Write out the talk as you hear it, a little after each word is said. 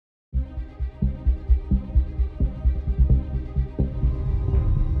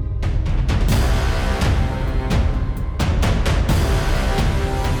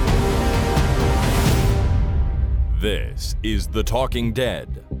is The Talking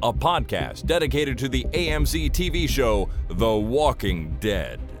Dead, a podcast dedicated to the AMC TV show The Walking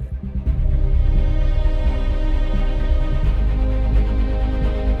Dead.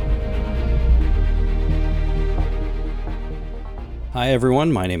 Hi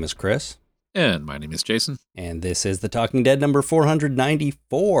everyone, my name is Chris. And my name is Jason. And this is The Talking Dead number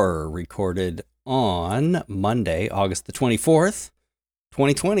 494, recorded on Monday, August the 24th,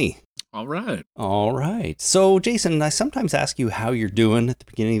 2020. All right. All right. So, Jason, I sometimes ask you how you're doing at the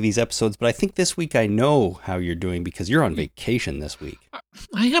beginning of these episodes, but I think this week I know how you're doing because you're on vacation this week.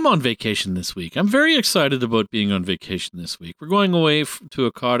 I am on vacation this week. I'm very excited about being on vacation this week. We're going away to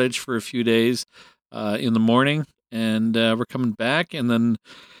a cottage for a few days in the morning, and we're coming back, and then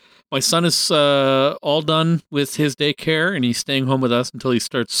my son is all done with his daycare, and he's staying home with us until he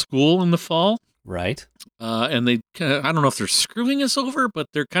starts school in the fall. Right. And I don't know if they're screwing us over, but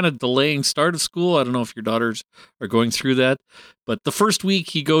they're kind of delaying start of school. I don't know if your daughters are going through that. But the first week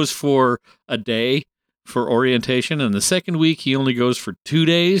he goes for a day for orientation, and the second week he only goes for 2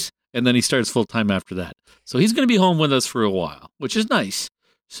 days, and then he starts full time after that. So he's going to be home with us for a while, which is nice.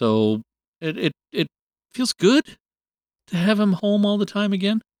 So it feels good to have him home all the time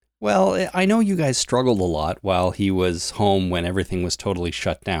again. Well, I know you guys struggled a lot while he was home when everything was totally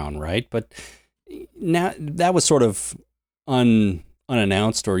shut down, right? But now that was sort of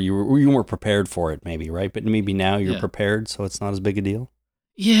unannounced, or you weren't prepared for it, maybe, right? But maybe now you're prepared, so it's not as big a deal.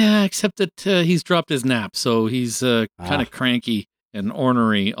 Yeah, except that he's dropped his nap, so he's kind of cranky and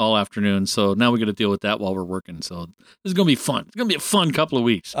ornery all afternoon. So now we got to deal with that while we're working. So this is gonna be fun. It's gonna be a fun couple of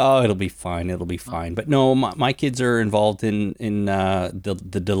weeks. Oh, it'll be fine. It'll be fine. But no, my kids are involved in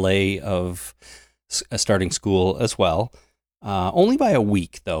the delay of starting school as well. Only by a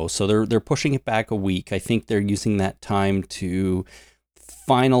week, though, so they're pushing it back a week. I think they're using that time to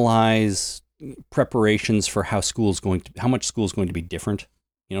finalize preparations for how much school's going to be different.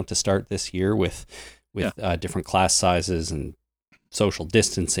 To start this year with different class sizes and social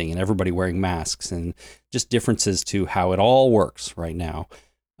distancing and everybody wearing masks and just differences to how it all works right now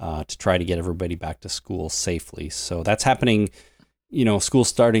to try to get everybody back to school safely. So that's happening. School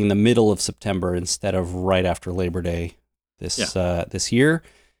starting in the middle of September instead of right after Labor Day. This year.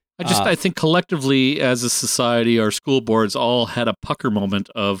 I think collectively as a society, our school boards all had a pucker moment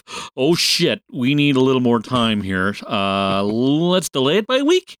of, oh shit, we need a little more time here. Let's delay it by a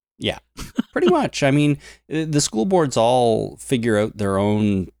week. Yeah, pretty much. I mean, the school boards all figure out their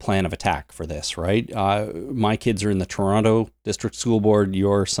own plan of attack for this, right? My kids are in the Toronto District School Board.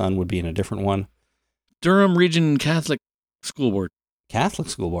 Your son would be in a different one. Durham Region Catholic School Board. Catholic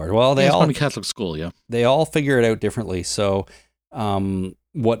school board. Well, they all Catholic school, yeah. They all figure it out differently. So,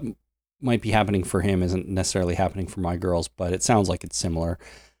 what might be happening for him isn't necessarily happening for my girls, but it sounds like it's similar.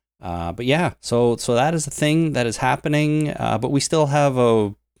 But yeah, so that is the thing that is happening. But we still have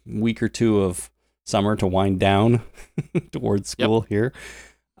a week or two of summer to wind down towards school here.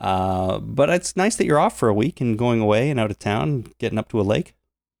 But it's nice that you're off for a week and going away and out of town, getting up to a lake.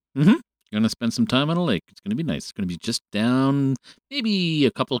 Mm-hmm. Going to spend some time on a lake. It's going to be nice. It's going to be just down maybe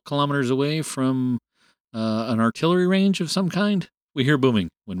a couple of kilometers away from an artillery range of some kind. We hear booming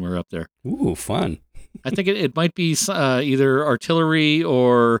when we're up there. Ooh, fun. I think it might be either artillery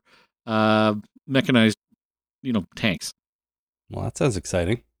or mechanized, tanks. Well, that sounds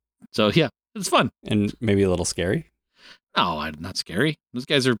exciting. So, yeah, it's fun. And maybe a little scary. No, not scary. Those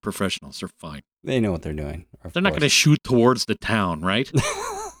guys are professionals. They're fine. They know what they're doing. They're not going to shoot towards the town, right?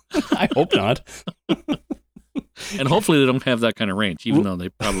 I hope not. And hopefully they don't have that kind of range, even though they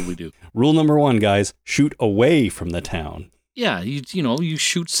probably do. Rule number 1, guys, shoot away from the town. Yeah, you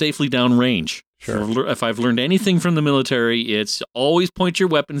shoot safely down range. Sure. If I've learned anything from the military, it's always point your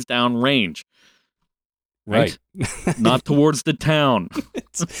weapons down range. Right? Not towards the town.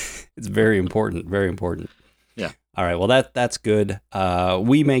 It's very important, very important. Yeah. All right, well, that's good.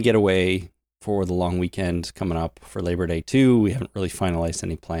 We may get away for the long weekend coming up for Labor Day too. We haven't really finalized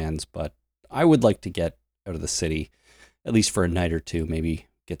any plans, but I would like to get out of the city, at least for a night or two, maybe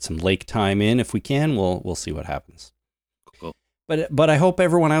get some lake time in. If we can, we'll see what happens. Cool. But I hope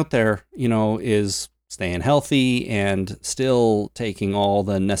everyone out there, is staying healthy and still taking all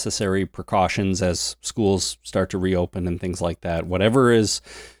the necessary precautions as schools start to reopen and things like that. Whatever is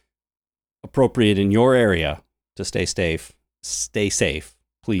appropriate in your area to stay safe.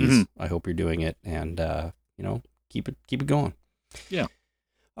 Please, I hope you're doing it, and keep it going. Yeah.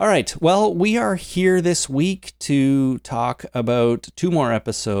 All right. Well, we are here this week to talk about 2 more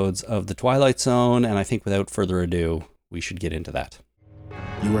episodes of The Twilight Zone, and I think without further ado, we should get into that.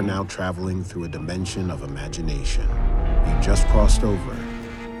 You are now traveling through a dimension of imagination. You just crossed over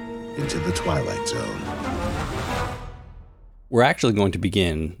into the Twilight Zone. We're actually going to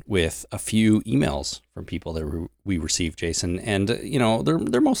begin with a few emails from people that we received, Jason. And,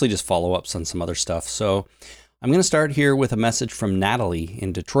 they're mostly just follow-ups on some other stuff. So I'm going to start here with a message from Natalie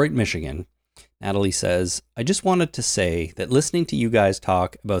in Detroit, Michigan. Natalie says, I just wanted to say that listening to you guys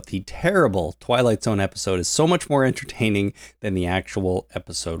talk about the terrible Twilight Zone episode is so much more entertaining than the actual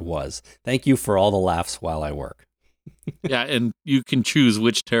episode was. Thank you for all the laughs while I work. Yeah, and you can choose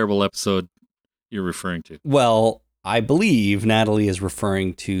which terrible episode you're referring to. Well, I believe Natalie is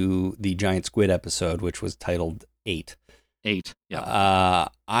referring to the Giant Squid episode, which was titled 8. 8, yeah.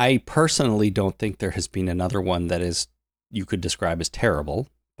 I personally don't think there has been another one that you could describe as terrible,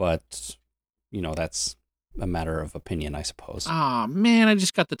 but... that's a matter of opinion, I suppose. Ah, man, I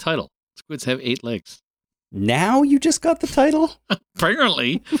just got the title. Squids have 8 legs. Now you just got the title?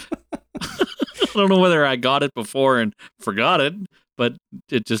 Apparently. I don't know whether I got it before and forgot it, but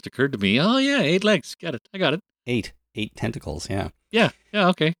it just occurred to me. Oh, yeah, 8 legs. Got it. I got it. 8 tentacles, yeah. Yeah,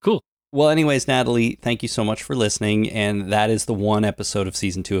 okay, cool. Well, anyways, Natalie, thank you so much for listening. And that is the one episode of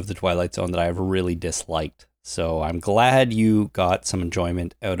season 2 of The Twilight Zone that I've really disliked. So I'm glad you got some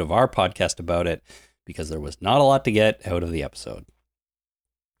enjoyment out of our podcast about it, because there was not a lot to get out of the episode.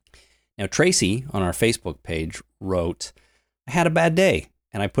 Now, Tracy on our Facebook page wrote, I had a bad day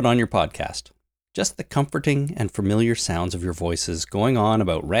and I put on your podcast. Just the comforting and familiar sounds of your voices going on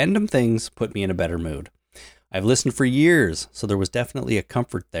about random things put me in a better mood. I've listened for years, so there was definitely a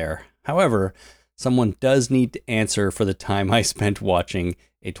comfort there. However, someone does need to answer for the time I spent watching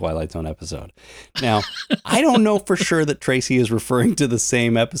a Twilight Zone episode. Now, I don't know for sure that Tracy is referring to the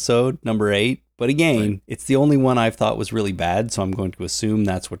same episode, number 8, but again, It's the only one I've thought was really bad, so I'm going to assume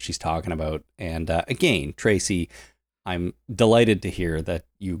that's what she's talking about. And again, Tracy, I'm delighted to hear that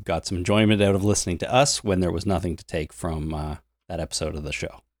you got some enjoyment out of listening to us when there was nothing to take from that episode of the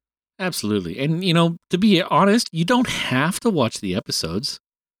show. Absolutely. And, to be honest, you don't have to watch the episodes.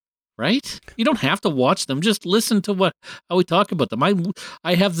 Right? You don't have to watch them. Just listen to how we talk about them.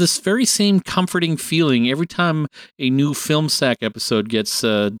 I have this very same comforting feeling every time a new Film Sack episode gets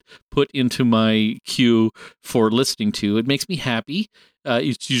put into my queue for listening to. It makes me happy.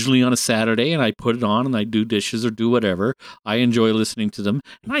 It's usually on a Saturday, and I put it on, and I do dishes or do whatever. I enjoy listening to them,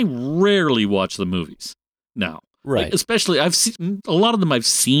 and I rarely watch the movies now. Right. Like, especially, I've seen a lot of them I've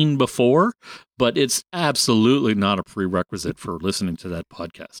seen before, but it's absolutely not a prerequisite for listening to that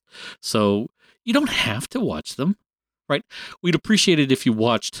podcast. So you don't have to watch them, right? We'd appreciate it if you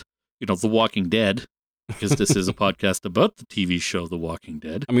watched, The Walking Dead, because this is a podcast about the TV show The Walking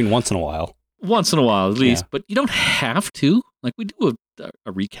Dead. I mean, once in a while. Once in a while, at least. Yeah. But you don't have to. Like, we do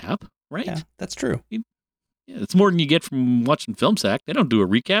a recap, right? Yeah, that's true. It's more than you get from watching Film Sack. They don't do a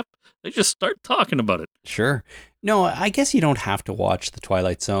recap. They just start talking about it. Sure. No, I guess you don't have to watch the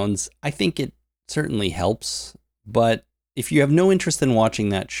Twilight Zones. I think it certainly helps. But if you have no interest in watching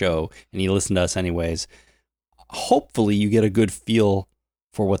that show and you listen to us anyways, hopefully you get a good feel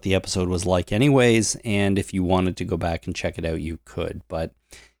for what the episode was like anyways. And if you wanted to go back and check it out, you could. But,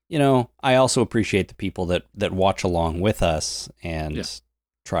 I also appreciate the people that watch along with us and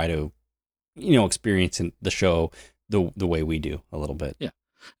try to experiencing the show the way we do a little bit. Yeah.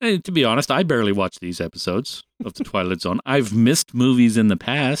 And to be honest, I barely watch these episodes of The Twilight Zone. I've missed movies in the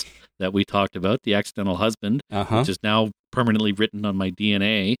past that we talked about, The Accidental Husband, which is now permanently written on my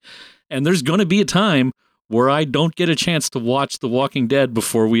DNA. And there's going to be a time where I don't get a chance to watch The Walking Dead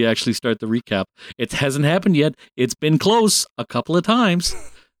before we actually start the recap. It hasn't happened yet. It's been close a couple of times,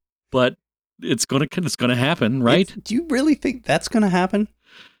 but it's going to happen, right? Do you really think that's going to happen?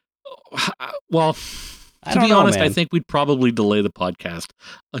 Well, to be honest, I think we'd probably delay the podcast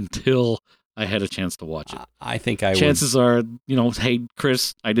until I had a chance to watch it. I think I Chances are, hey,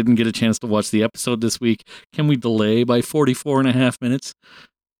 Chris, I didn't get a chance to watch the episode this week. Can we delay by 44 and a half minutes?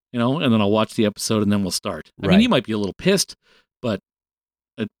 And then I'll watch the episode and then we'll start. I mean, you might be a little pissed, but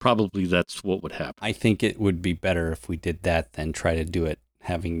probably that's what would happen. I think it would be better if we did that than try to do it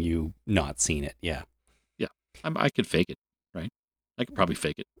having you not seen it. Yeah. Yeah. I could fake it, right? I could probably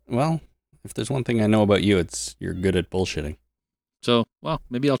fake it. Well, if there's one thing I know about you, it's you're good at bullshitting. So,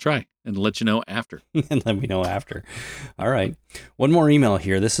 maybe I'll try and let you know after. And let me know after. All right. One more email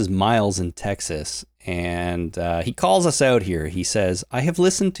here. This is Miles in Texas, and he calls us out here. He says, I have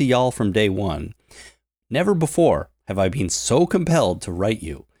listened to y'all from day one. Never before have I been so compelled to write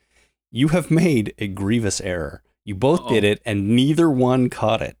you. You have made a grievous error. You both did it, and neither one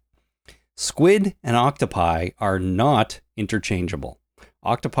caught it. Squid and octopi are not interchangeable.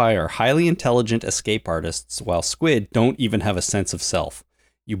 Octopi are highly intelligent escape artists, while squid don't even have a sense of self.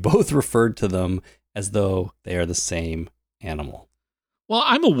 You both referred to them as though they are the same animal. Well,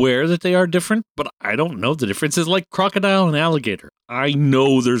 I'm aware that they are different, but I don't know the difference. It's like crocodile and alligator. I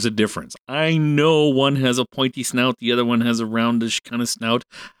know there's a difference. I know one has a pointy snout, the other one has a roundish kind of snout.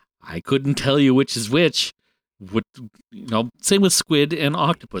 I couldn't tell you which is which. Same with squid and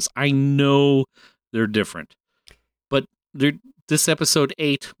octopus. I know they're different. But this episode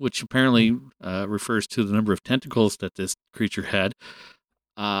 8, which apparently refers to the number of tentacles that this creature had,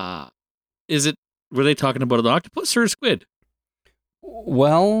 were they talking about an octopus or a squid?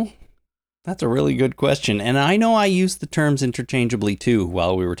 Well, that's a really good question. And I know I used the terms interchangeably too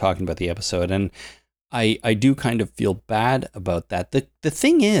while we were talking about the episode. And I do kind of feel bad about that. The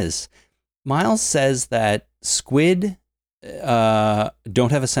thing is, Miles says that squid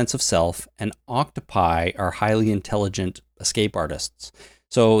don't have a sense of self and octopi are highly intelligent escape artists.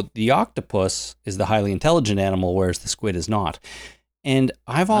 So the octopus is the highly intelligent animal, whereas the squid is not. And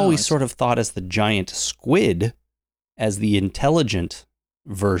I've always sort of thought as the giant squid as the intelligent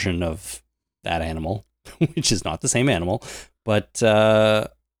version of that animal, which is not the same animal. But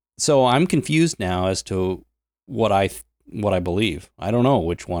so I'm confused now as to what I believe. I don't know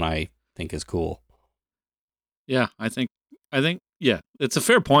which one I think is cool. Yeah, I think yeah, it's a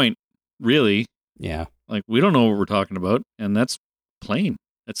fair point, really. Yeah. Like, we don't know what we're talking about, and that's plain.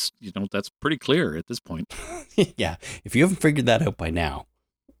 That's pretty clear at this point. Yeah. If you haven't figured that out by now,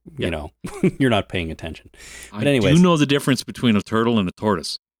 you're not paying attention. But anyways, I do know the difference between a turtle and a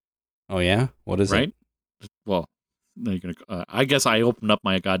tortoise. Oh yeah? What is it? Well, I guess I opened up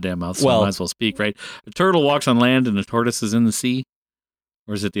my goddamn mouth, so I might as well speak, right? A turtle walks on land and a tortoise is in the sea?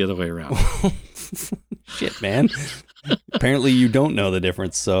 Or is it the other way around? Shit, man. Apparently you don't know the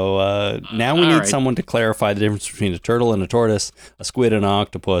difference. So now we need someone to clarify the difference between a turtle and a tortoise, a squid and an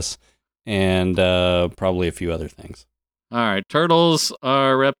octopus, and probably a few other things. All right. Turtles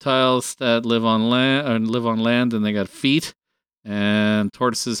are reptiles that live on land, and they got feet. And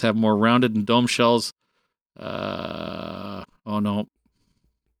tortoises have more rounded and dome shells. Oh, no.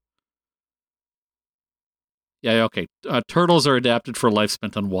 Yeah, okay. Turtles are adapted for a life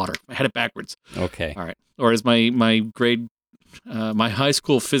spent on water. I had it backwards. Okay. All right. Or as my high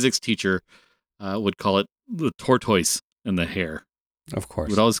school physics teacher would call it, the tortoise in the hair. Of course.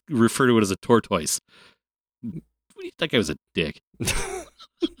 Would always refer to it as a tortoise. That guy was a dick.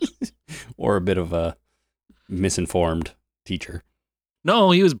 Or a bit of a misinformed teacher. No,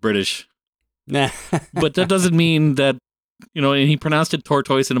 he was British. Nah. But that doesn't mean that, and he pronounced it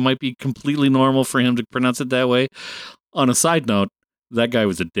tortoise, and it might be completely normal for him to pronounce it that way. On a side note, that guy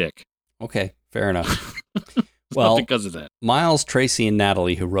was a dick. Okay, fair enough. Well, because of that. Miles, Tracy, and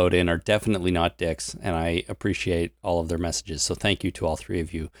Natalie, who wrote in, are definitely not dicks, and I appreciate all of their messages. So thank you to all three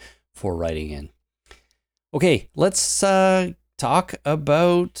of you for writing in. Okay, let's talk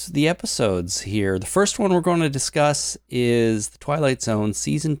about the episodes here. The first one we're going to discuss is The Twilight Zone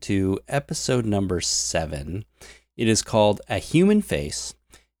Season 2, Episode number 7. It is called A Human Face.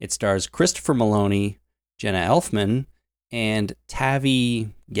 It stars Christopher Maloney, Jenna Elfman, and Tavi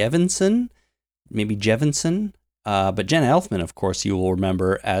Gevinson, maybe Jevinson. But Jenna Elfman, of course, you will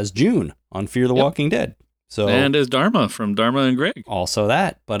remember as June on Fear the Walking Dead. And as Dharma from Dharma and Greg. Also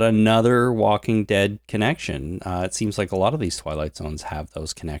that, but another Walking Dead connection. It seems like a lot of these Twilight Zones have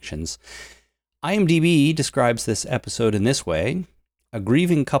those connections. IMDb describes this episode in this way. A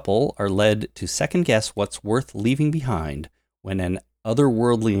grieving couple are led to second guess what's worth leaving behind when an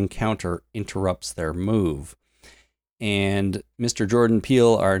otherworldly encounter interrupts their move. And Mr. Jordan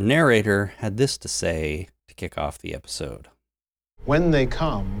Peele, our narrator, had this to say to kick off the episode. When they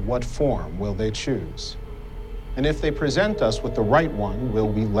come, what form will they choose? And if they present us with the right one, will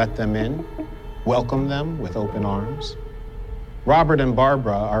we let them in, welcome them with open arms? Robert and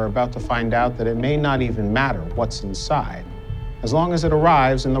Barbara are about to find out that it may not even matter what's inside, as long as it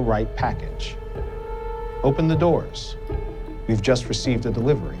arrives in the right package. Open the doors. We've just received a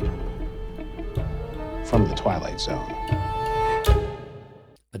delivery from the Twilight Zone.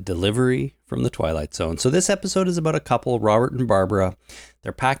 A delivery from the Twilight Zone. So this episode is about a couple, Robert and Barbara.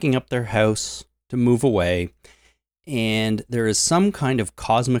 They're packing up their house to move away, and there is some kind of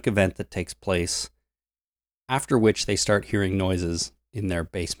cosmic event that takes place, after which they start hearing noises in their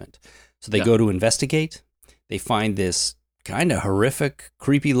basement. So they go to investigate. They find this kind of horrific,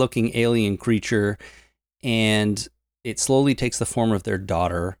 creepy-looking alien creature, and it slowly takes the form of their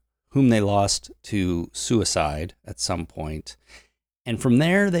daughter, whom they lost to suicide at some point. And from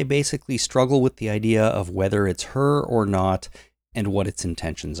there, they basically struggle with the idea of whether it's her or not and what its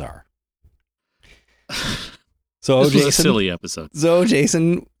intentions are. So, this Jason, was a silly episode. So,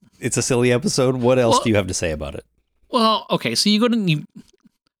 Jason, it's a silly episode. What else do you have to say about it? Well, okay, so you go to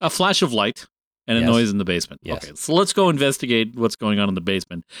a flash of light, And a Yes. noise in the basement. Yes. Okay, so let's go investigate what's going on in the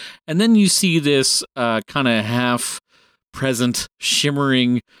basement. And then you see this kind of half-present,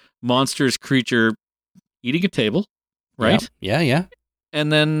 shimmering, monstrous creature eating a table, right? Yeah.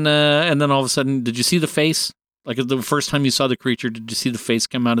 And then all of a sudden, did you see the face? Like the first time you saw the creature, did you see the face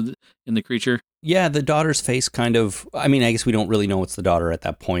come out in the creature? Yeah, the daughter's face kind of, I mean, I guess we don't really know it's the daughter at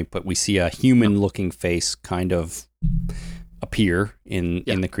that point, but we see a human-looking face kind of appear in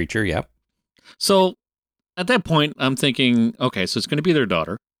the creature, yep. So at that point, I'm thinking, okay, so it's going to be their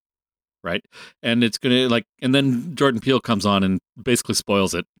daughter, right? And it's going to and then Jordan Peele comes on and basically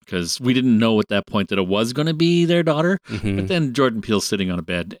spoils it because we didn't know at that point that it was going to be their daughter. Mm-hmm. But then Jordan Peele's sitting on a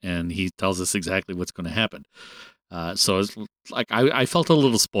bed and he tells us exactly what's going to happen. So it's like I felt a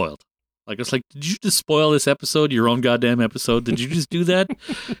little spoiled. Like it's like, did you just spoil this episode, your own goddamn episode? Did you just do that?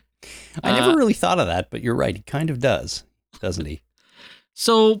 I never really thought of that, but you're right. He kind of does, doesn't he?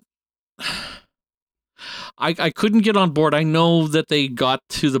 So I couldn't get on board. I know that they got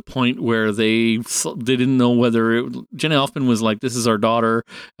to the point where they didn't know whether Jenna Elfman was like, this is our daughter,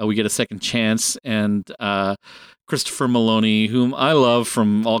 we get a second chance, and Christopher Maloney, whom I love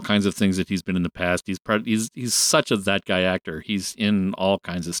from all kinds of things that he's been in the past. He's such a that guy actor. He's in all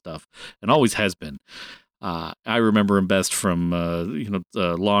kinds of stuff and always has been. I remember him best from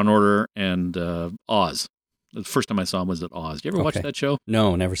Law and Order and Oz. The first time I saw him was at Oz. Did you ever watch that show?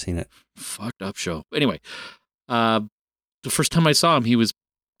 No, never seen it. Fucked up show. Anyway, the first time I saw him, he was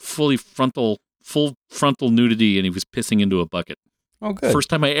full frontal nudity, and he was pissing into a bucket. Oh, good. First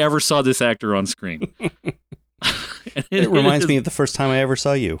time I ever saw this actor on screen. It reminds me of the first time I ever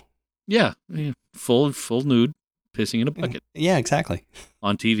saw you. Yeah, full nude, pissing in a bucket. Yeah, exactly.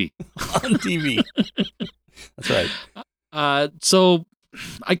 On TV. On TV. That's right. So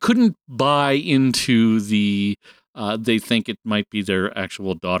I couldn't buy into the they think it might be their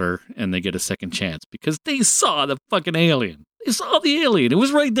actual daughter and they get a second chance because they saw the fucking alien. They saw the alien. It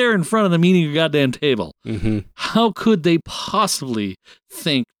was right there in front of them eating a goddamn table. Mm-hmm. How could they possibly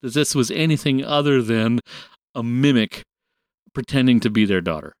think that this was anything other than a mimic pretending to be their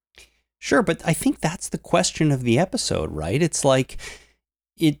daughter? Sure, but I think that's the question of the episode, right? It's like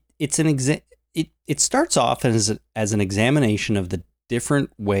it starts off as an examination of the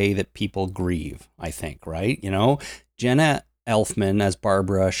different way that people grieve, I think, right? You know, Jenna Elfman as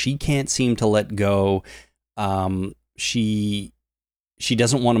Barbara, she can't seem to let go. She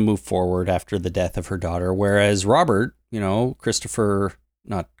doesn't want to move forward after the death of her daughter, whereas Robert, Christopher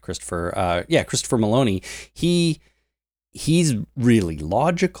Maloney, he's really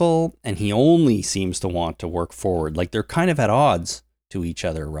logical and he only seems to want to work forward. Like they're kind of at odds to each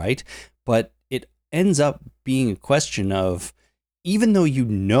other, right? But it ends up being a question of, even though you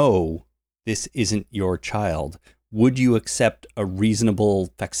know this isn't your child, would you accept a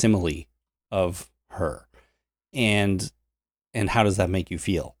reasonable facsimile of her? And how does that make you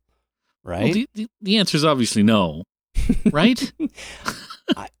feel? Right? Well, the answer is obviously no, right?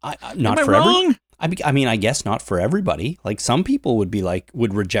 Not Am for I wrong? I mean, I guess not for everybody. Like some people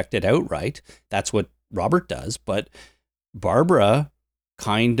would reject it outright. That's what Robert does. But Barbara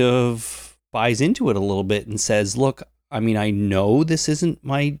kind of buys into it a little bit and says, look, I mean, I know this isn't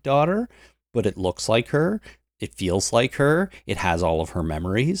my daughter, but it looks like her. It feels like her. It has all of her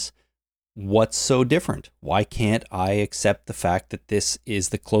memories. What's so different? Why can't I accept the fact that this is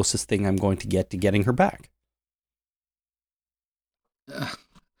the closest thing I'm going to get to getting her back?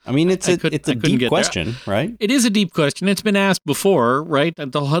 I mean, it's a deep question, right? It is a deep question. It's been asked before, right?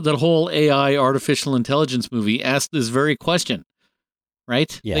 The whole AI artificial intelligence movie asked this very question.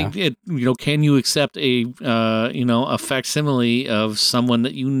 Right? Yeah. Can you accept a facsimile of someone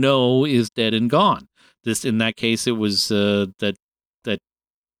that is dead and gone? In that case, it was that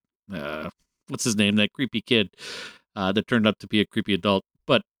what's his name? That creepy kid that turned out to be a creepy adult.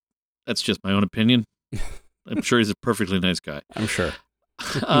 But that's just my own opinion. I'm sure he's a perfectly nice guy. I'm sure.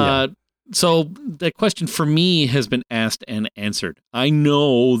 So that question for me has been asked and answered. I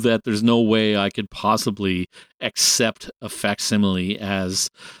know that there's no way I could possibly accept a facsimile as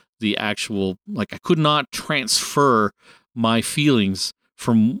the actual, like I could not transfer my feelings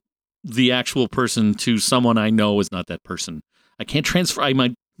from the actual person to someone I know is not that person. I can't transfer. I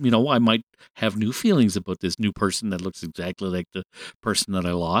might have new feelings about this new person that looks exactly like the person that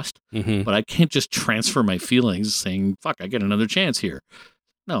I lost, but I can't just transfer my feelings saying, fuck, I get another chance here.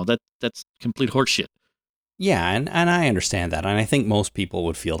 No, that's complete horseshit. Yeah, and I understand that. And I think most people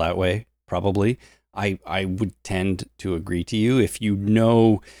would feel that way, probably. I would tend to agree to you if you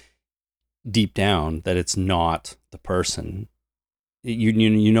know deep down that it's not the person.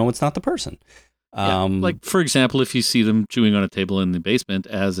 You know it's not the person. Like, for example, if you see them chewing on a table in the basement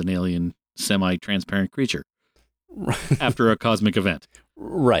as an alien semi-transparent creature after a cosmic event.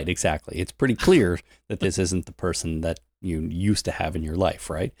 Right, exactly. It's pretty clear that this isn't the person that you used to have in your life,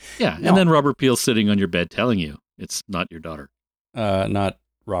 right? Yeah, No. and then Robert Peel sitting on your bed telling you it's not your daughter. Not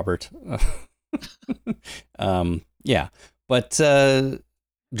Robert. Yeah, but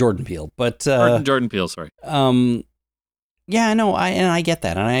Jordan Peele. But Jordan Peele, sorry. yeah, no, I get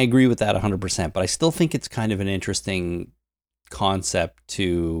that, and I agree with that 100%. But I still think it's kind of an interesting concept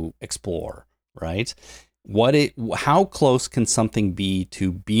to explore, right? How close can something be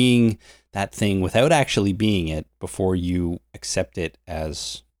to being that thing without actually being it before you accept it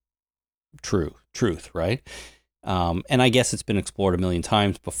as truth, right? And I guess it's been explored a million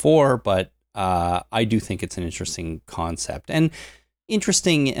times before, but I do think it's an interesting concept, and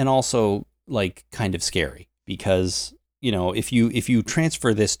interesting, and also like kind of scary, because if you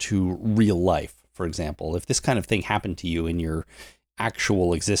transfer this to real life, for example, if this kind of thing happened to you in your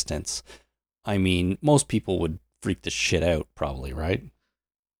actual existence, I mean, most people would freak the shit out, probably, right?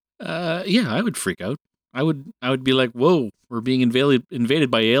 Yeah, I would freak out. I would be like, "Whoa, we're being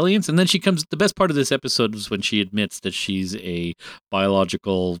invaded by aliens." And then she comes. The best part of this episode was when she admits that she's a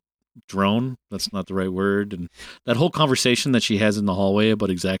biological drone. That's not the right word. And that whole conversation that she has in the hallway about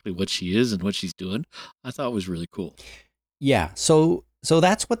exactly what she is and what she's doing, I thought was really cool. Yeah. So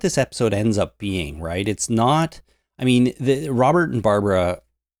that's what this episode ends up being, right? It's not. I mean, Robert and Barbara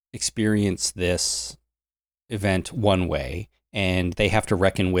experience this event one way, and they have to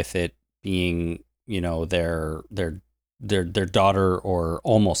reckon with it being, their daughter, or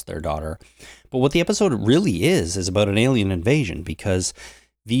almost their daughter. But what the episode really is about an alien invasion, because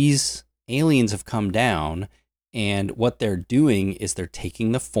these aliens have come down, and what they're doing is they're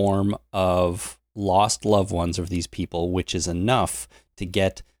taking the form of lost loved ones of these people, which is enough to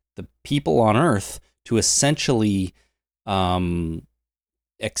get the people on Earth to essentially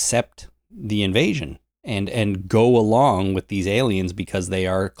accept the invasion and go along with these aliens because they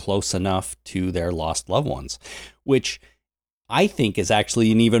are close enough to their lost loved ones, which I think is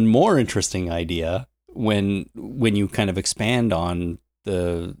actually an even more interesting idea when you kind of expand on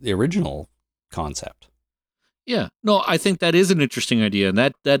the original concept. Yeah, no, I think that is an interesting idea, and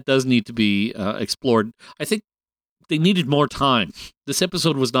that does need to be explored. I think they needed more time. This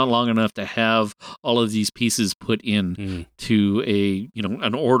episode was not long enough to have all of these pieces put in to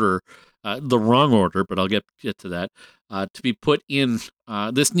an order, the wrong order, but I'll get to that, to be put in.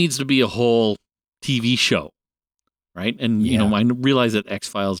 This needs to be a whole TV show, right? And, I realize that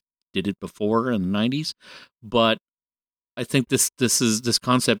X-Files did it before in the 90s, but I think this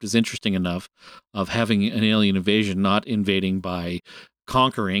concept is interesting enough of having an alien invasion, not invading by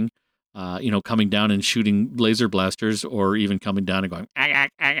conquering, coming down and shooting laser blasters, or even coming down and going,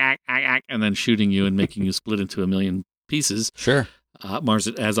 and then shooting you and making you split into a million pieces. Sure. Mars,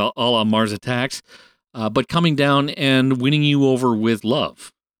 as all Mars Attacks, but coming down and winning you over with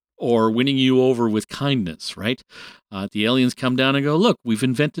love, or winning you over with kindness, right? The aliens come down and go, look, we've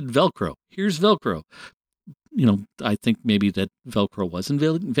invented Velcro. Here's Velcro. I think maybe that Velcro was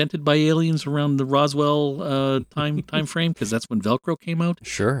invented by aliens around the Roswell time frame, because that's when Velcro came out.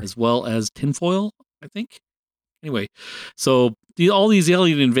 Sure. As well as tinfoil, I think. Anyway, so all these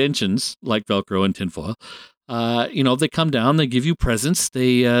alien inventions like Velcro and tinfoil, they come down, they give you presents,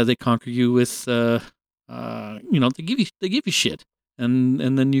 they conquer you with, they give you shit.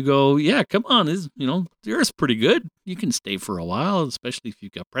 And then you go, yeah, come on, the Earth's pretty good. You can stay for a while, especially if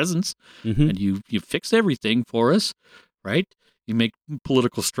you've got presents, and you fix everything for us, right? You make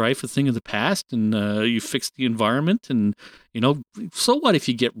political strife a thing of the past, and you fix the environment, and so what if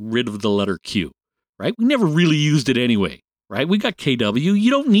you get rid of the letter Q, right? We never really used it anyway, right? We got KW. You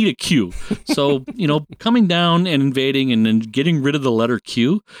don't need a Q. So coming down and invading and then getting rid of the letter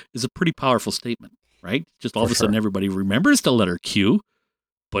Q is a pretty powerful statement. Right? Just all of a sudden everybody remembers the letter Q,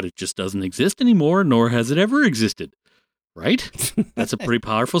 but it just doesn't exist anymore, nor has it ever existed. Right? That's a pretty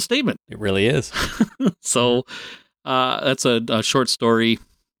powerful statement. It really is. So that's a short story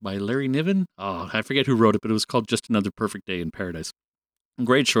by Larry Niven. Oh, I forget who wrote it, but it was called Just Another Perfect Day in Paradise.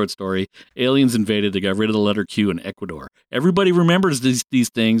 Great short story. Aliens invaded. They got rid of the letter Q in Ecuador. Everybody remembers these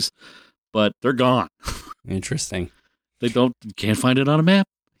things, but they're gone. Interesting. Can't find it on a map.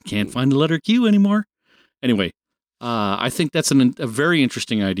 Can't find the letter Q anymore. Anyway, I think that's a very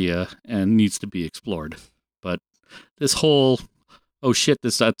interesting idea and needs to be explored. But this whole, oh shit,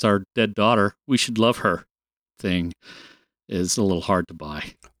 that's our dead daughter, we should love her thing is a little hard to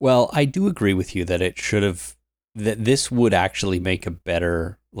buy. Well, I do agree with you that that this would actually make a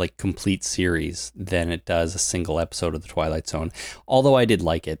better, like, complete series than it does a single episode of The Twilight Zone. Although I did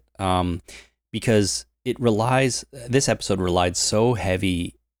like it, because this episode relied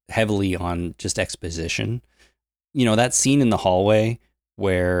heavily on just exposition. You know, that scene in the hallway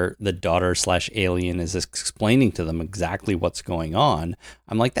where the daughter/alien is explaining to them exactly what's going on.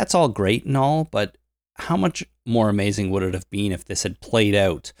 I'm like, that's all great and all, but how much more amazing would it have been if this had played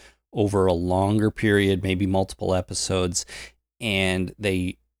out over a longer period, maybe multiple episodes, and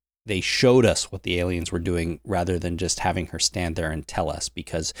they showed us what the aliens were doing rather than just having her stand there and tell us,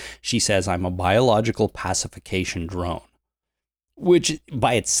 because she says, I'm a biological pacification drone, which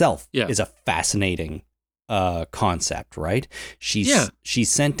by itself is a fascinating concept, right? She's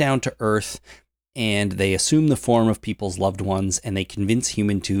sent down to Earth, and they assume the form of people's loved ones, and they convince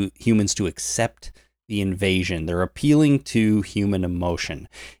humans to accept the invasion. They're appealing to human emotion,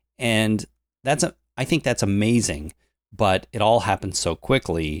 and I think that's amazing. But it all happens so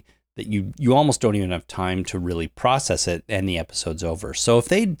quickly that you almost don't even have time to really process it, and the episode's over. So if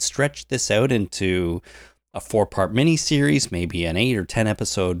they'd stretched this out into a 4-part miniseries, maybe an 8 or 10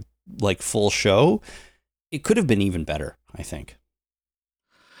 episode like full show, it could have been even better, I think.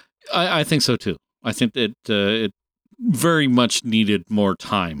 I think so too. I think that it very much needed more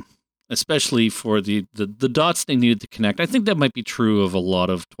time, especially for the dots they needed to connect. I think that might be true of a lot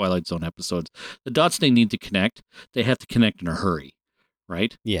of Twilight Zone episodes. The dots they need to connect, they have to connect in a hurry,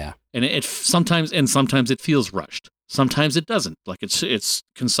 right? Yeah. And sometimes it feels rushed. Sometimes it doesn't. Like it's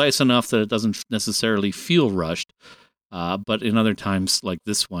concise enough that it doesn't necessarily feel rushed. But in other times, like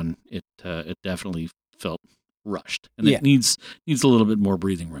this one, it definitely felt rushed, and it needs a little bit more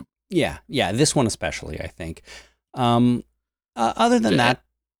breathing room. Yeah. This one especially, I think. Other than that.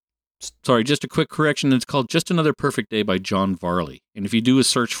 Sorry, just a quick correction. It's called Just Another Perfect Day by John Varley. And if you do a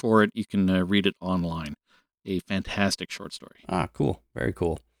search for it, you can read it online. A fantastic short story. Ah, cool. Very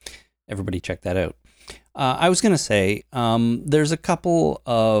cool. Everybody check that out. I was going to say, there's a couple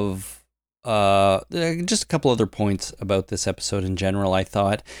of, just a couple other points about this episode in general. I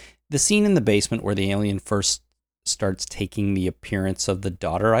thought the scene in the basement where the alien first starts taking the appearance of the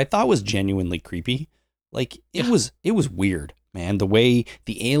daughter, I thought was genuinely creepy. Like it was weird. Man, the way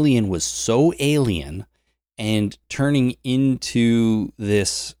the alien was so alien and turning into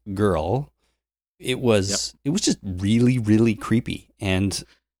this girl, it was just really, really creepy. And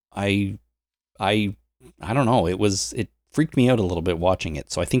I don't know, it freaked me out a little bit watching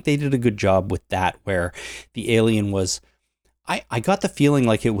it. So I think they did a good job with that, where the alien was, I got the feeling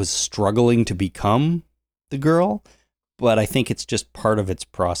like it was struggling to become the girl, but I think it's just part of its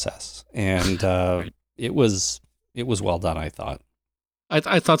process. And it was well done, I thought.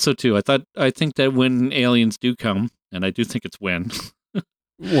 I thought so too. I think that when aliens do come, and I do think it's when.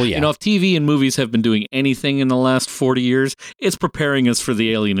 Well, yeah. You know, if TV and movies have been doing anything in the last 40 years, it's preparing us for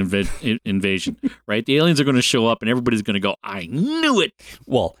the alien invasion, right? The aliens are going to show up, and everybody's going to go, I knew it.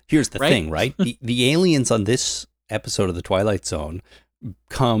 Well, here's the thing, right? The aliens on this episode of The Twilight Zone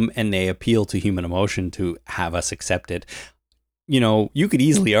come and they appeal to human emotion to have us accept it. You know, you could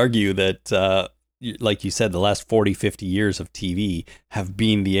easily argue that, like you said, the last 40, 50 years of TV have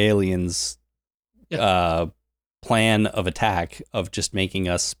been the aliens' plan of attack of just making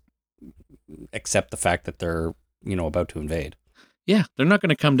us accept the fact that they're, about to invade. Yeah, they're not going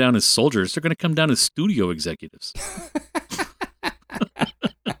to come down as soldiers. They're going to come down as studio executives.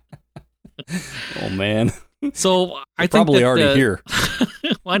 Oh, man. So I think probably already here.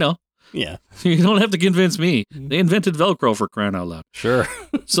 I know. Yeah. You don't have to convince me. They invented Velcro, for crying out loud. Sure.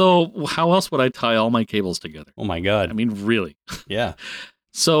 So how else would I tie all my cables together? Oh, my God. I mean, really. Yeah.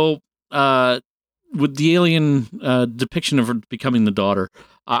 So with the alien depiction of her becoming the daughter,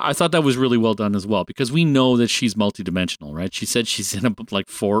 I thought that was really well done as well, because we know that she's multidimensional, right? She said she's in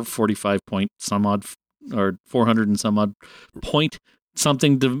 445 point some odd, or 400 and some odd point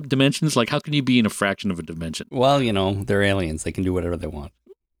something dimensions. Like, how can you be in a fraction of a dimension? Well, they're aliens. They can do whatever they want.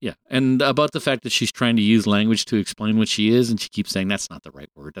 Yeah, and about the fact that she's trying to use language to explain what she is, and she keeps saying that's not the right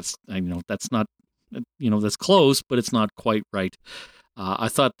word. That's not, that's close, but it's not quite right. I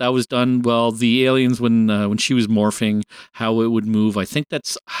thought that was done well. The aliens, when she was morphing, how it would move, I think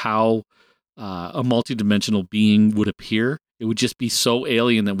that's how a multidimensional being would appear. It would just be so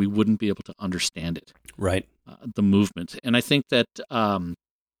alien that we wouldn't be able to understand it. Right. The movement. And I think that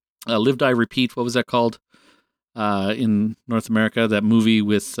Live, Die, Repeat, what was that called? In North America, that movie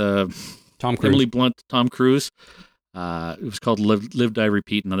with Tom Cruise. Emily Blunt, Tom Cruise. It was called Live, Die,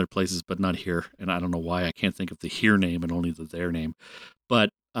 Repeat in other places, but not here. And I don't know why I can't think of the here name and only the there name.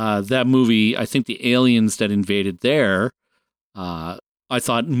 But that movie, I think the aliens that invaded there, I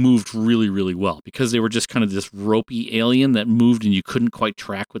thought moved really, really well, because they were just kind of this ropey alien that moved and you couldn't quite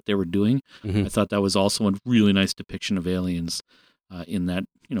track what they were doing. Mm-hmm. I thought that was also a really nice depiction of aliens. In that,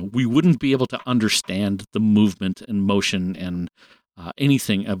 we wouldn't be able to understand the movement and motion and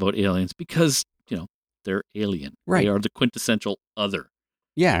anything about aliens because, they're alien. Right. They are the quintessential other.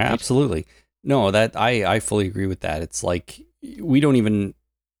 Yeah, right? absolutely. No, that I fully agree with that. It's like we don't even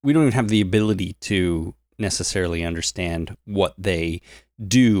have the ability to necessarily understand what they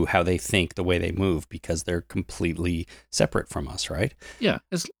do, how they think, the way they move, because they're completely separate from us, right? Yeah.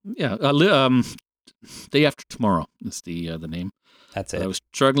 Day After Tomorrow is the name That's that I it. was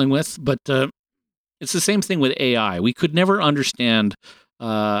struggling with, but it's the same thing with AI. We could never understand,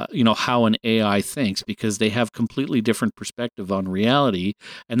 how an AI thinks because they have completely different perspective on reality,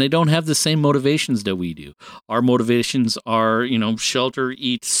 and they don't have the same motivations that we do. Our motivations are, shelter,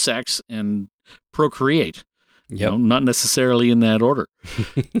 eat, sex, and procreate. Yep. Not necessarily in that order.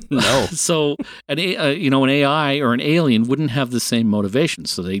 No. So an AI or an alien wouldn't have the same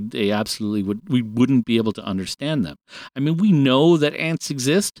motivations. So they absolutely we wouldn't be able to understand them. I mean, we know that ants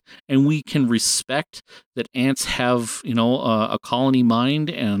exist, and we can respect that ants have a colony mind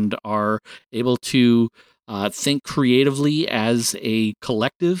and are able to think creatively as a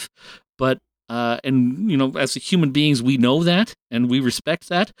collective. But as human beings, we know that and we respect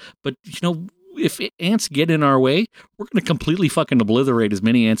that. But if ants get in our way, we're going to completely fucking obliterate as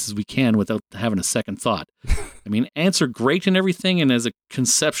many ants as we can without having a second thought. I mean, ants are great and everything, and as a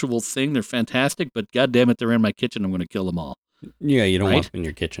conceptual thing, they're fantastic, but God damn it, they're in my kitchen. I'm going to kill them all. Yeah, you don't Right? want them in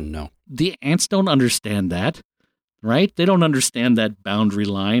your kitchen, no. The ants don't understand that, right? They don't understand that boundary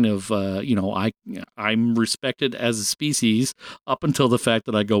line of, I'm respected as a species up until the fact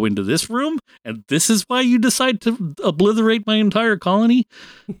that I go into this room, and this is why you decide to obliterate my entire colony?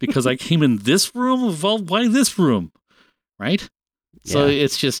 Because I came in this room? Well, why this room? Right? So Yeah.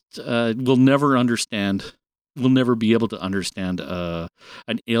 it's just, we'll never be able to understand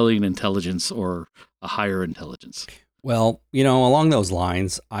an alien intelligence or a higher intelligence. Well, along those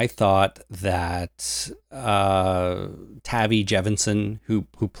lines, I thought that Tavi Jevinson, who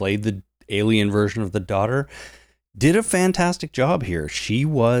played the alien version of the daughter, did a fantastic job here. She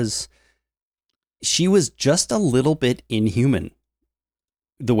was just a little bit inhuman,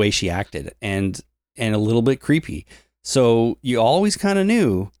 the way she acted, and a little bit creepy. So you always kind of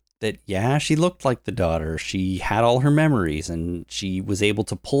knew that, yeah, she looked like the daughter. She had all her memories, and she was able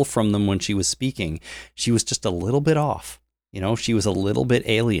to pull from them when she was speaking. She was just a little bit off. She was a little bit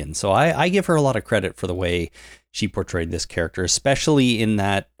alien. So I give her a lot of credit for the way she portrayed this character, especially in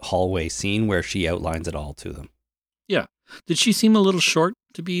that hallway scene where she outlines it all to them. Yeah. Did she seem a little short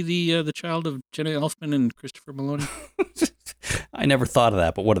to be the child of Jenny Elfman and Christopher Maloney? I never thought of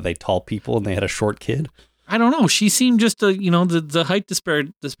that, but what are they, tall people and they had a short kid? I don't know. She seemed just the height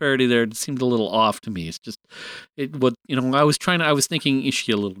disparity there seemed a little off to me. It's just I was thinking, is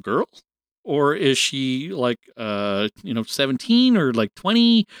she a little girl, or is she like 17 or like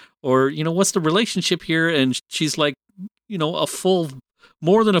 20, or what's the relationship here? And she's like a full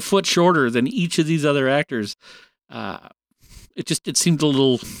more than a foot shorter than each of these other actors. It seemed a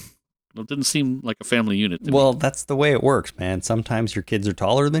little. It didn't seem like a family unit to me. Well, that's the way it works, man. Sometimes your kids are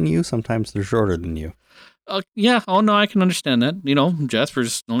taller than you. Sometimes they're shorter than you. Yeah. Oh, no, I can understand that.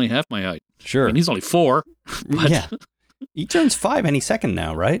 Jasper's only half my height. Sure. And he's only 4. But Yeah. He turns 5 any second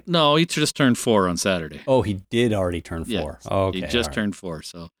now, right? No, he just turned 4 on Saturday. Oh, he did already turn 4. Yeah, Okay. he just all right. turned 4,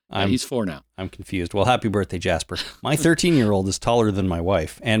 so he's 4 now. I'm confused. Well, happy birthday, Jasper. My 13-year-old is taller than my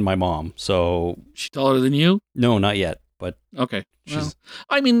wife and my mom. So, She taller than you? no, not yet. But Okay. Well, she's,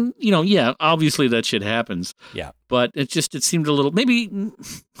 I mean, yeah, obviously that shit happens. yeah. But it seemed a little, maybe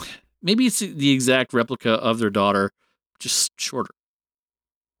it's the exact replica of their daughter, just shorter.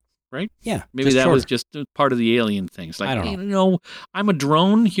 Right? Yeah. Maybe just that shorter. was just part of the alien thing. It's like, I don't hey, I'm a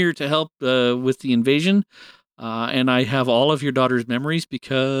drone here to help with the invasion, and I have all of your daughter's memories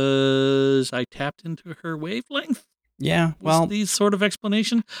because I tapped into her wavelength. Yeah. Well, Well, these sort of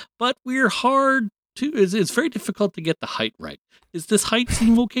explanation, but we're hard to. It's very difficult to get the height right. Is this height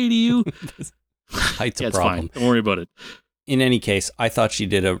seem okay to you? height's a Yeah, it's problem. fine. Don't worry about it. In any case, I thought she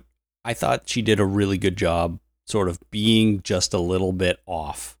did a really good job sort of being just a little bit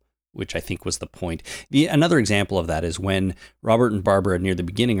off, which I think was the point. Another example of that is when Robert and Barbara near the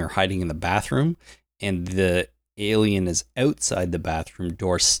beginning are hiding in the bathroom, and the alien is outside the bathroom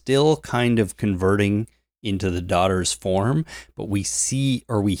door, still kind of converting into the daughter's form, but we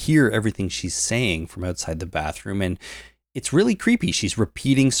hear everything she's saying from outside the bathroom, and it's really creepy. She's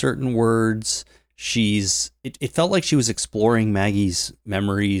repeating certain words. It felt like she was exploring Maggie's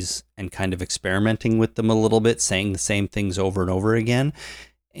memories and kind of experimenting with them a little bit, saying the same things over and over again.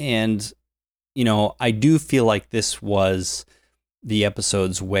 And, I do feel like this was the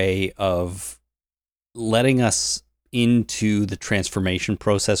episode's way of letting us into the transformation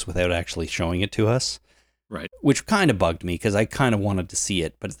process without actually showing it to us. Right. Which kind of bugged me because I kind of wanted to see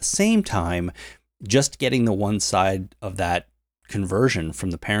it. But at the same time, just getting the one side of that conversion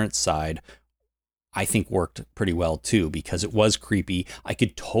from the parents' side, I think worked pretty well too, because it was creepy. I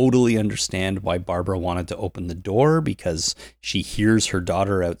could totally understand why Barbara wanted to open the door, because she hears her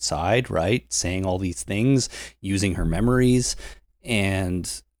daughter outside, right, saying all these things, using her memories.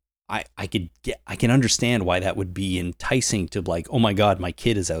 And I can understand why that would be enticing to, like, oh my God, my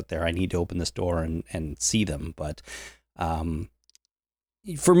kid is out there. I need to open this door and see them. But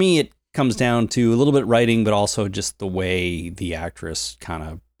for me, it comes down to a little bit writing, but also just the way the actress kind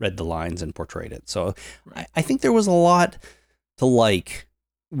of read the lines and portrayed it. So I think there was a lot to like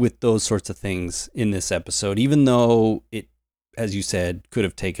with those sorts of things in this episode, even though it, as you said, could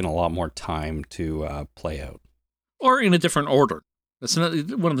have taken a lot more time to play out. Or in a different order. That's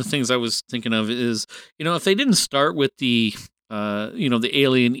one of the things I was thinking of is, if they didn't start with the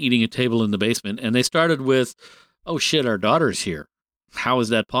alien eating a table in the basement, and they started with, oh shit, our daughter's here. How is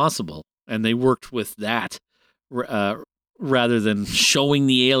that possible? And they worked with that rather than showing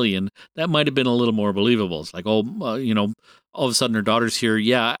the alien. That might have been a little more believable. It's like, all of a sudden her daughter's here.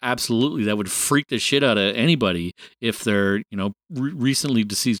 Yeah, absolutely. That would freak the shit out of anybody if their, recently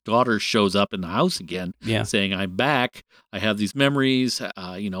deceased daughter shows up in the house again, saying, I'm back. I have these memories,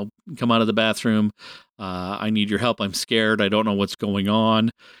 come out of the bathroom. I need your help. I'm scared. I don't know what's going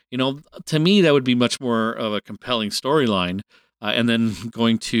on. To me, that would be much more of a compelling storyline. And then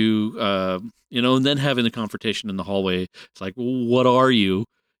going to, and then having the confrontation in the hallway. It's like, what are you?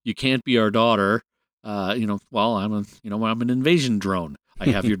 You can't be our daughter. Well, I'm an invasion drone. I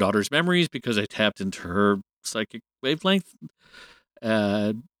have your daughter's memories because I tapped into her psychic wavelength.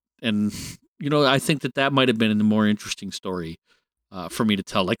 I think that might have been a more interesting story for me to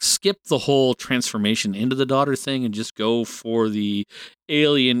tell. Like, skip the whole transformation into the daughter thing and just go for the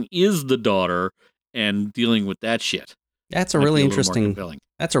alien is the daughter and dealing with that shit. That's a really interesting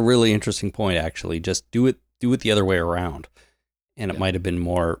point, actually. Just do it the other way around. And it might have been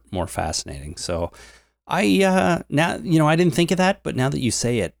more fascinating. So I didn't think of that, but now that you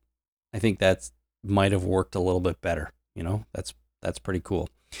say it, I think that might have worked a little bit better. That's pretty cool.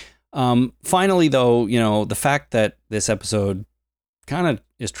 Finally, though, the fact that this episode kind of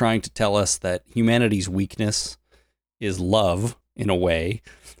is trying to tell us that humanity's weakness is love in a way,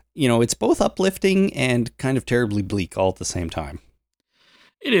 it's both uplifting and kind of terribly bleak all at the same time.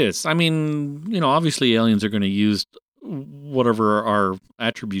 It is. I mean, obviously aliens are going to use whatever our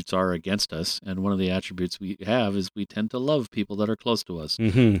attributes are against us. And one of the attributes we have is we tend to love people that are close to us.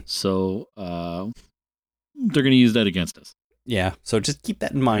 Mm-hmm. So they're going to use that against us. Yeah. So just keep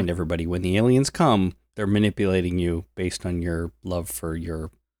that in mind, everybody. When the aliens come, they're manipulating you based on your love for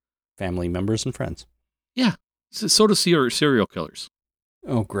your family members and friends. Yeah. So do serial killers.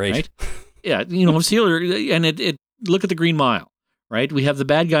 Oh, great. Right? Yeah. Serial, and it look at the Green Mile, right? We have the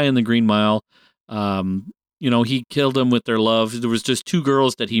bad guy in the Green Mile. He killed them with their love. There was just two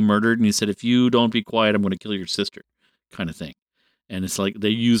girls that he murdered, and he said, if you don't be quiet, I'm going to kill your sister, kind of thing. And it's like they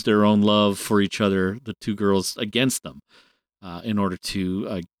used their own love for each other, the two girls, against them in order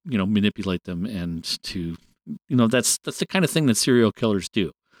to, manipulate them and to, that's the kind of thing that serial killers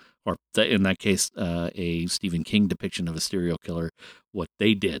do. Or in that case, a Stephen King depiction of a serial killer, what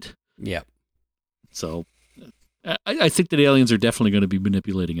they did. Yeah. So I think that aliens are definitely going to be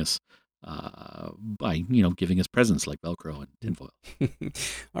manipulating us by, giving us presents like Velcro and tinfoil.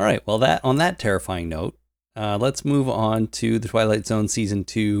 All right. Well, on that terrifying note, let's move on to the Twilight Zone Season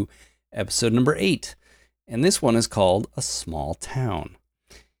 2, episode number 8. And this one is called A Small Town.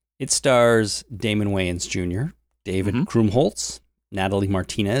 It stars Damon Wayans Jr., David Krumholtz, Natalie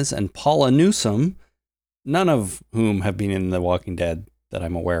Martinez, and Paula Newsome, none of whom have been in The Walking Dead that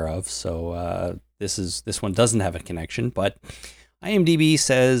I'm aware of. So this one doesn't have a connection, but IMDb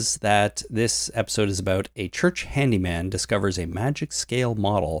says that this episode is about a church handyman discovers a magic scale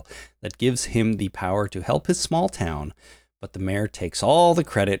model that gives him the power to help his small town, but the mayor takes all the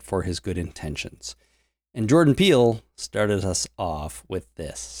credit for his good intentions. And Jordan Peele started us off with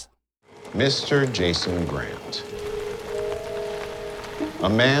this. Mr. Jason Grant. A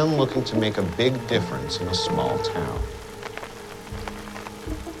man looking to make a big difference in a small town.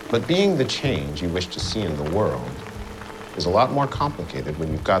 But being the change you wish to see in the world is a lot more complicated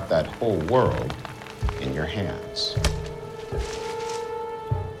when you've got that whole world in your hands.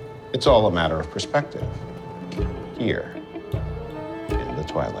 It's all a matter of perspective here in the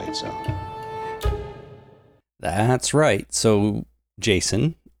Twilight Zone. That's right. So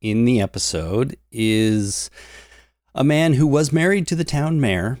Jason, in the episode, is a man who was married to the town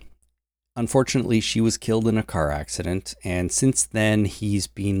mayor, unfortunately, she was killed in a car accident. And since then, he's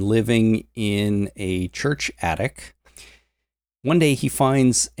been living in a church attic. One day, he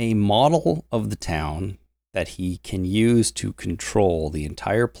finds a model of the town that he can use to control the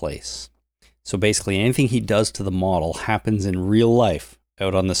entire place. So basically, anything he does to the model happens in real life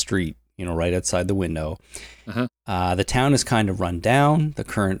out on the street, right outside the window. The town is kind of run down. The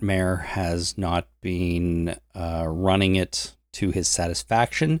current mayor has not been running it to his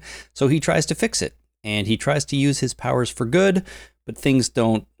satisfaction, so he tries to fix it, and he tries to use his powers for good, but things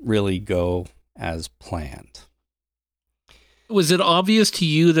don't really go as planned. Was it obvious to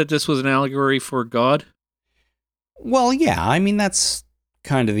you that this was an allegory for God? Well, yeah, I mean, that's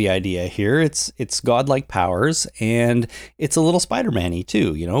kind of the idea here. It's godlike powers, and it's a little Spider-Man-y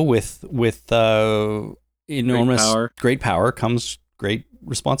too, with enormous great power comes great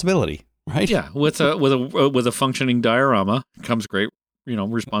responsibility, right? Yeah, with a functioning diorama comes great,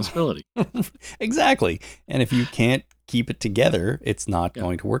 responsibility. Exactly. And if you can't keep it together, it's not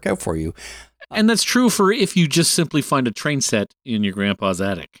going to work out for you. And that's true for if you just simply find a train set in your grandpa's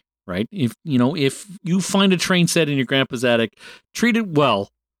attic. Right? If you find a train set in your grandpa's attic, treat it well.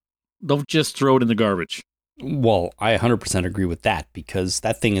 Don't just throw it in the garbage. Well, I 100% agree with that, because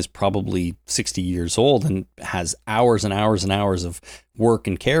that thing is probably 60 years old and has hours and hours and hours of work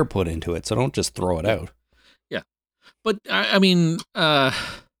and care put into it. So don't just throw it out. Yeah. But I mean,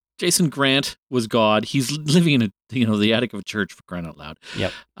 Jason Grant was God. He's living in the attic of a church, for crying out loud.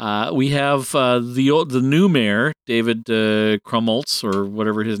 Yep. We have the new mayor, David Krumholtz, or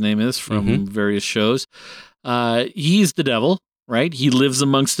whatever his name is from various shows. He's the devil, right? He lives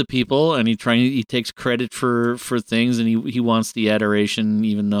amongst the people, and he takes credit for things, and he wants the adoration,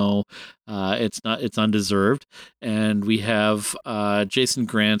 even though it's undeserved. And we have Jason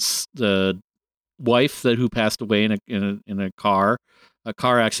Grant's the wife who passed away in a car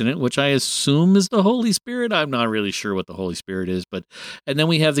accident, which I assume is the Holy Spirit. I'm not really sure what the Holy Spirit is, and then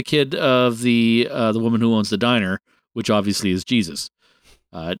we have the kid of the woman who owns the diner, which obviously is Jesus,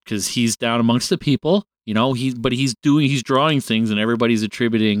 because he's down amongst the people, he's drawing things, and everybody's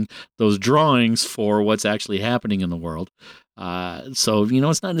attributing those drawings for what's actually happening in the world. So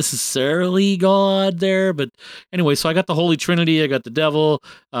it's not necessarily God there, but anyway, so I got the Holy Trinity, I got the devil,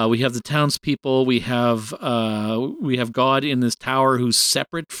 we have the townspeople, we have God in this tower who's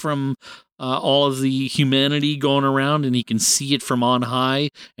separate from all of the humanity going around, and he can see it from on high,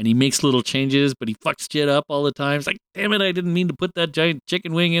 and he makes little changes, but he fucks shit up all the time. It's like, damn it, I didn't mean to put that giant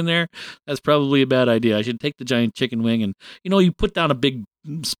chicken wing in there. That's probably a bad idea. I should take the giant chicken wing, and you put down a big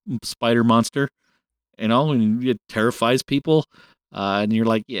spider monster, and it terrifies people, and you're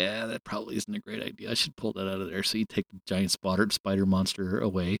like, yeah, that probably isn't a great idea. I should pull that out of there. So you take the giant spider monster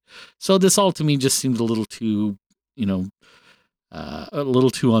away. So this all to me just seemed a little too, a little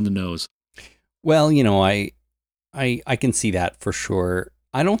too on the nose. Well, I can see that for sure.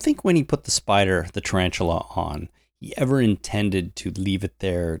 I don't think when he put the tarantula on, he ever intended to leave it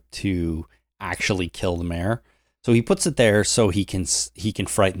there to actually kill the mayor. So he puts it there so he can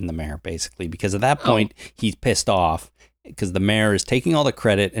frighten the mayor, basically, because at that point he's pissed off because the mayor is taking all the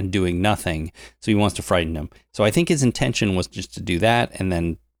credit and doing nothing. So he wants to frighten him. So I think his intention was just to do that and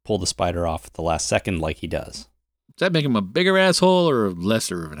then pull the spider off at the last second like he does. Does that make him a bigger asshole or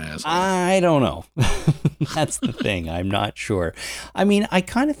lesser of an asshole? I don't know. That's the thing. I'm not sure. I mean, I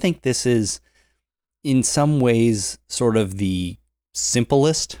kind of think this is, in some ways, sort of the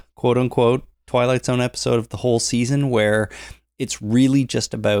simplest, quote unquote, Twilight Zone episode of the whole season, where it's really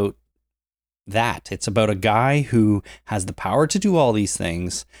just about that. It's about a guy who has the power to do all these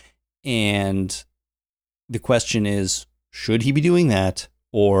things. And the question is, should he be doing that?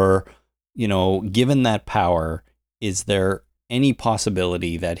 Or, given that power, is there any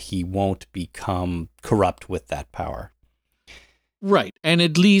possibility that he won't become corrupt with that power? Right. And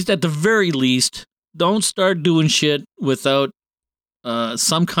at the very least, don't start doing shit without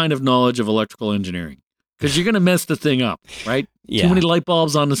some kind of knowledge of electrical engineering, because you're going to mess the thing up, right? Yeah. Too many light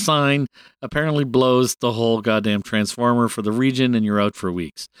bulbs on the sign apparently blows the whole goddamn transformer for the region, and you're out for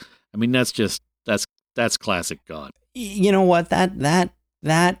weeks. I mean, that's classic God. You know what?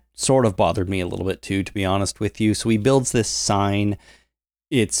 That sort of bothered me a little bit too, to be honest with you. So he builds this sign.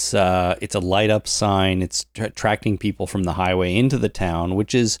 It's a light up sign. It's attracting people from the highway into the town,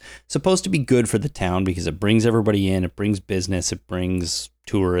 which is supposed to be good for the town because it brings everybody in. It brings business. It brings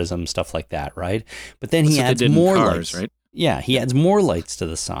tourism, stuff like that, right? But then he adds more lights, right? Yeah, he adds more lights to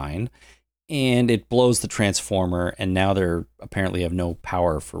the sign, and it blows the transformer. And now they're apparently have no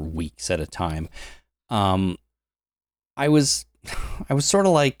power for weeks at a time. I was sort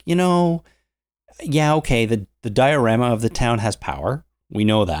of like, yeah, okay, the diorama of the town has power. We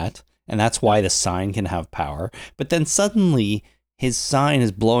know that. and that's why the sign can have power. But then suddenly his sign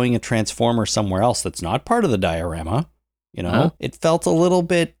is blowing a transformer somewhere else that's not part of the diorama. It felt a little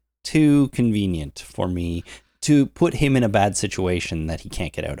bit too convenient for me to put him in a bad situation that he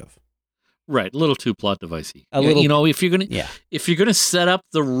can't get out of. Right, a little too plot devicey. Little, if you're gonna set up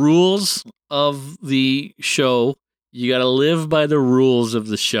the rules of the show, you got to live by the rules of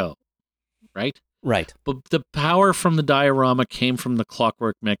the show, right? Right. But the power from the diorama came from the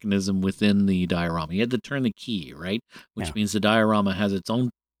clockwork mechanism within the diorama. You had to turn the key, right? Which means the diorama has its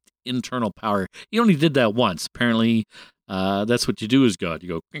own internal power. You only did that once. Apparently, that's what you do as God. You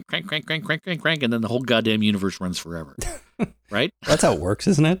go crank, crank, crank, crank, crank, crank, crank, and then the whole goddamn universe runs forever, right? That's how it works,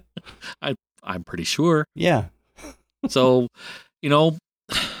 isn't it? I'm pretty sure. Yeah. So,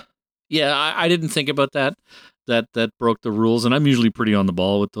 I didn't think about that. That broke the rules, and I'm usually pretty on the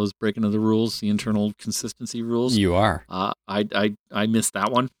ball with those breaking of the rules, the internal consistency rules. You are. I missed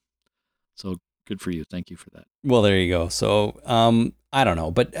that one, so good for you. Thank you for that. Well, there you go. So, I don't know,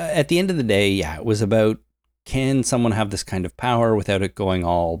 but at the end of the day, it was about, can someone have this kind of power without it going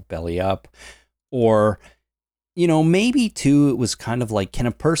all belly up, or maybe too, it was kind of like, can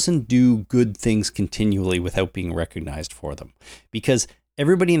a person do good things continually without being recognized for them? Because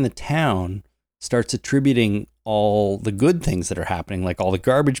everybody in the town starts attributing all the good things that are happening, like all the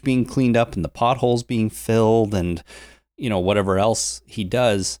garbage being cleaned up and the potholes being filled and, whatever else he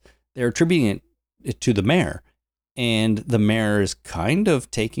does, they're attributing it to the mayor. And the mayor is kind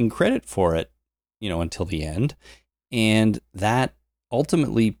of taking credit for it, until the end. And that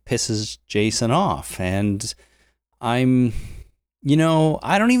ultimately pisses Jason off. And I don't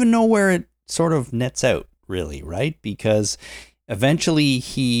even know where it sort of nets out, really, right? Because eventually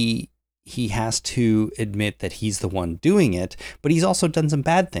he has to admit that he's the one doing it, but he's also done some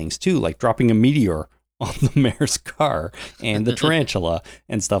bad things too, like dropping a meteor on the mayor's car and the tarantula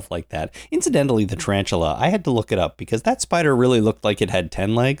and stuff like that. Incidentally, the tarantula, I had to look it up because that spider really looked like it had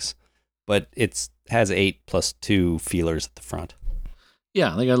 10 legs, but it has 8 plus 2 feelers at the front.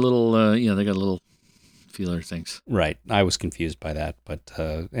 Yeah, they got little feeler things. Right. I was confused by that, but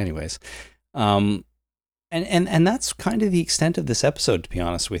anyways. And that's kind of the extent of this episode, to be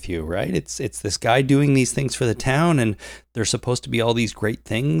honest with you, right? It's this guy doing these things for the town, and they're supposed to be all these great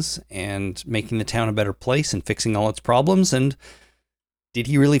things and making the town a better place and fixing all its problems. And did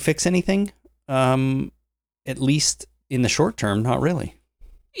he really fix anything? At least in the short term, not really.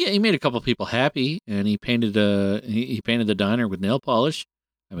 Yeah, he made a couple of people happy, and he painted the diner with nail polish.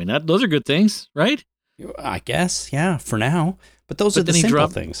 I mean, those are good things, right? I guess, yeah, for now. But those are the simple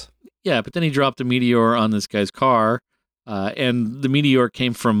things. Yeah, but then he dropped a meteor on this guy's car, and the meteor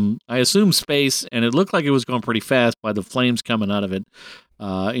came from, I assume, space, and it looked like it was going pretty fast by the flames coming out of it,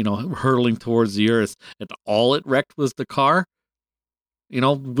 hurtling towards the earth. And all it wrecked was the car.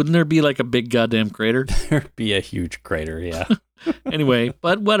 Wouldn't there be like a big goddamn crater? There'd be a huge crater, yeah. Anyway,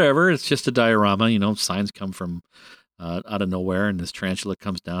 but whatever. It's just a diorama. Signs come from out of nowhere, and this tarantula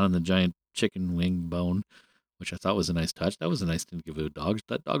comes down on the giant chicken wing bone, which I thought was a nice touch. That was a nice thing to give to a dog.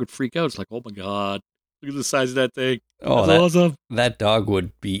 That dog would freak out. It's like, oh my God, look at the size of that thing. Oh, that's awesome. That dog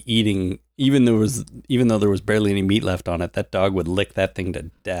would be eating, even though there was barely any meat left on it, that dog would lick that thing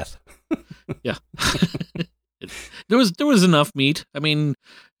to death. Yeah. There was enough meat. I mean,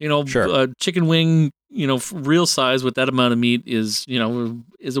 sure. Chicken wing, real size with that amount of meat is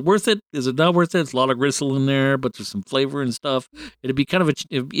it worth it? Is it not worth it? It's a lot of gristle in there, but there's some flavor and stuff. It'd be kind of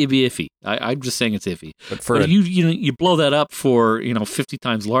it'd be iffy. I'm just saying it's iffy. But you blow that up for 50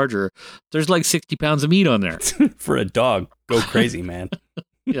 times larger, there's like 60 pounds of meat on there. For a dog, go crazy, man.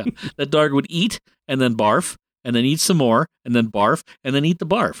 Yeah, that dog would eat and then barf. And then eat some more, and then barf, and then eat the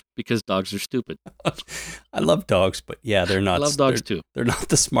barf, because dogs are stupid. I love dogs, but yeah, they're not. I love dogs too. They're not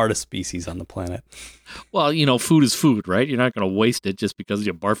the smartest species on the planet. Well, food is food, right? You're not going to waste it just because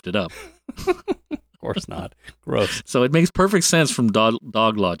you barfed it up. Of course not. Gross. So it makes perfect sense from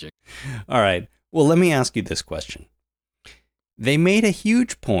dog logic. All right. Well, let me ask you this question. They made a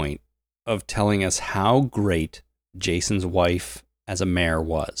huge point of telling us how great Jason's wife as a mayor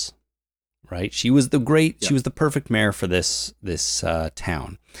was. Right? She was she was the perfect mayor for this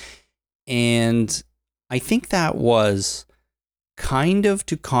town. And I think that was kind of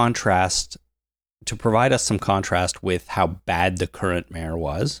to provide us some contrast with how bad the current mayor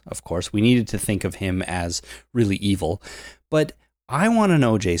was. Of course, we needed to think of him as really evil. But I want to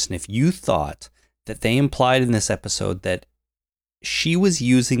know, Jason, if you thought that they implied in this episode that she was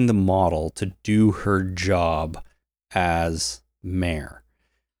using the model to do her job as mayor.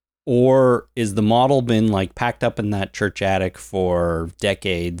 Or is the model been like packed up in that church attic for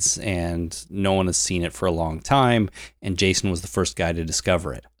decades and no one has seen it for a long time, and Jason was the first guy to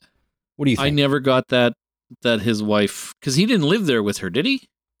discover it? What do you think? I never got that his wife, because he didn't live there with her, did he?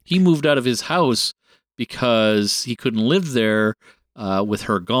 He moved out of his house because he couldn't live there with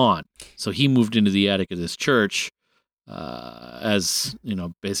her gone. So he moved into the attic of this church as,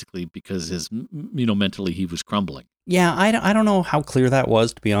 basically because his, mentally he was crumbling. Yeah, I don't know how clear that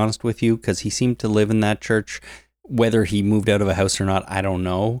was, to be honest with you, because he seemed to live in that church. Whether he moved out of a house or not, I don't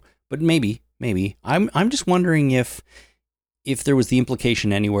know. But maybe. I'm just wondering if there was the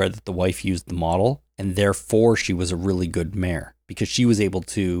implication anywhere that the wife used the model, and therefore she was a really good mayor, because she was able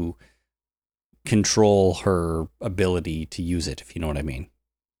to control her ability to use it, if you know what I mean.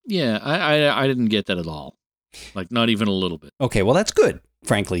 Yeah, I didn't get that at all. Like, not even a little bit. Okay, well, that's good,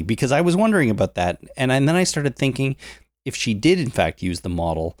 frankly, because I was wondering about that. And then I started thinking, if she did, in fact, use the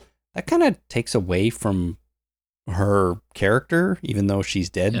model, that kind of takes away from her character, even though she's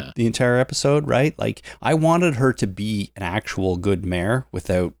dead the entire episode, right? Like, I wanted her to be an actual good mayor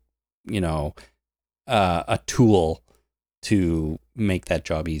without, a tool to make that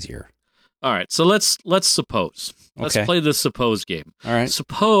job easier. All right, so let's suppose. Let's play the suppose game. All right.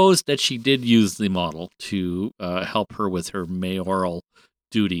 Suppose that she did use the model to help her with her mayoral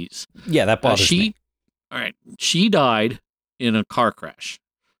duties. Yeah, that bothers me. All right, she died in a car crash.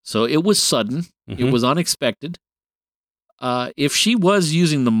 So it was sudden. Mm-hmm. It was unexpected. If she was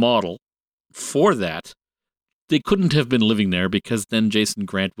using the model for that, they couldn't have been living there, because then Jason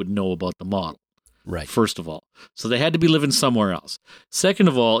Grant would know about the model. Right. First of all. So they had to be living somewhere else. Second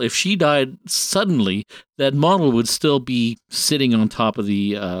of all, if she died suddenly, that model would still be sitting on top of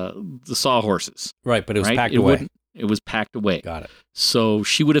the sawhorses. Right, but it was packed away. It was packed away. Got it. So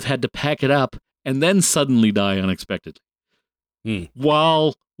she would have had to pack it up and then suddenly die unexpectedly.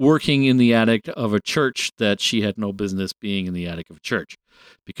 While working in the attic of a church that she had no business being in the attic of a church,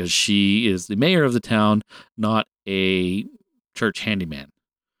 because she is the mayor of the town, not a church handyman.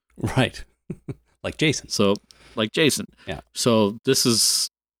 Right. Like Jason. So, like Jason. Yeah. So this is,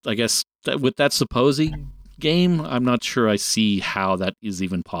 I guess, with that supposing game, I'm not sure I see how that is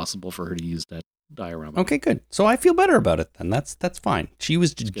even possible for her to use that diorama. Okay, good. So I feel better about it then. That's fine. She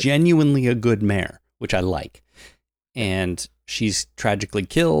was genuinely a good mayor, which I like. And she's tragically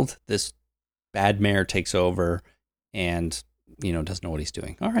killed. This bad mayor takes over and, doesn't know what he's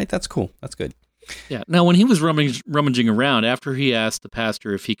doing. All right, that's cool. That's good. Yeah. Now, when he was rummaging around, after he asked the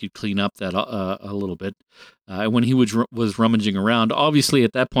pastor if he could clean up that a little bit, when he was rummaging around, obviously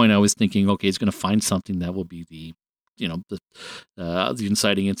at that point I was thinking, okay, he's going to find something that will be the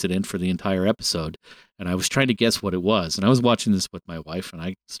inciting incident for the entire episode. And I was trying to guess what it was. And I was watching this with my wife, and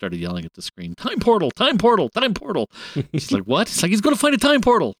I started yelling at the screen, "Time portal, time portal, time portal." She's like, "What?" It's like, he's going to find a time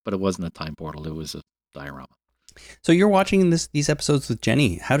portal. But it wasn't a time portal. It was a diorama. So you're watching these episodes with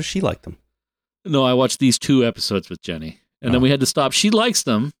Jenny. How does she like them? No, I watched these 2 episodes with Jenny, and then we had to stop. She likes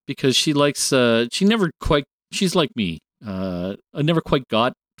them because she likes. She's like me. I never quite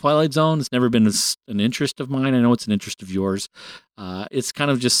got Twilight Zone. It's never been an interest of mine. I know it's an interest of yours. It's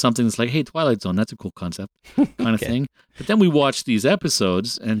kind of just something that's like, hey, Twilight Zone, that's a cool concept, kind of thing. But then we watched these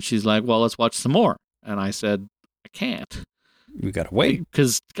episodes, and she's like, well, let's watch some more. And I said, I can't. You gotta wait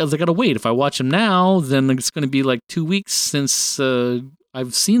because I gotta wait. If I watch them now, then it's going to be like 2 weeks since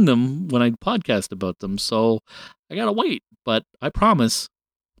I've seen them when I podcast about them, so I gotta wait. But I promise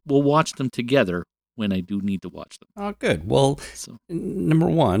we'll watch them together when I do need to watch them. Oh, good. Well, number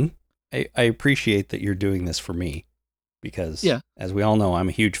one, I appreciate that you're doing this for me, because as we all know, I'm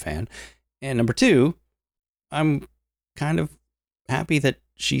a huge fan. And number two, I'm kind of happy that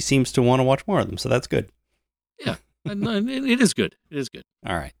she seems to want to watch more of them, so that's good. Yeah, it is good. It is good.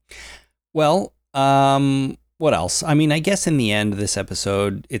 All right. Well, what else? I mean, I guess in the end of this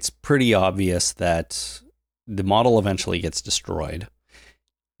episode, it's pretty obvious that the model eventually gets destroyed,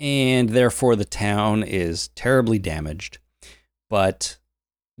 and therefore the town is terribly damaged. But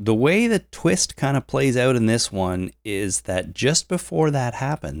the way the twist kind of plays out in this one is that just before that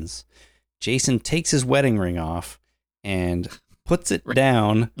happens, Jason takes his wedding ring off and puts it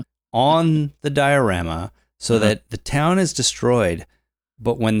down on the diorama so that the town is destroyed.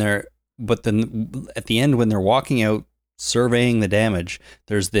 But then at the end, when they're walking out surveying the damage,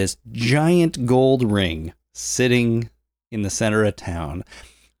 there's this giant gold ring sitting in the center of town,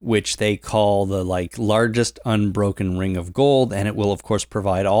 which they call the largest unbroken ring of gold, and it will of course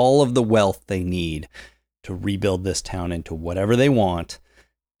provide all of the wealth they need to rebuild this town into whatever they want,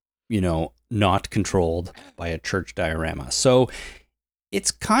 not controlled by a church diorama. So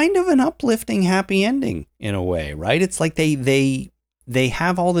it's kind of an uplifting, happy ending in a way, right? It's like they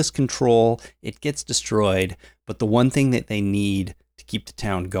have all this control, it gets destroyed, but the one thing that they need to keep the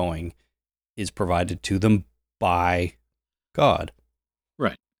town going is provided to them by God.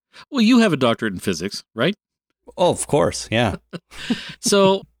 Right. Well, you have a doctorate in physics, right? Oh, of course, yeah.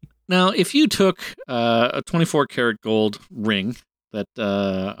 So now, if you took a 24 karat gold ring that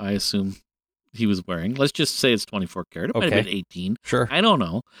I assume he was wearing, let's just say it's 24 karat. It might have been 18. Sure. I don't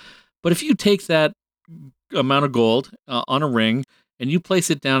know. But if you take that amount of gold on a ring and you place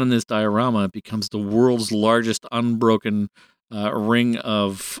it down in this diorama, it becomes the world's largest unbroken ring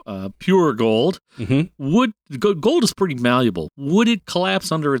of pure gold. Mm-hmm. Gold is pretty malleable. Would it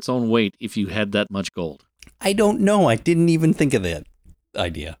collapse under its own weight if you had that much gold? I don't know. I didn't even think of that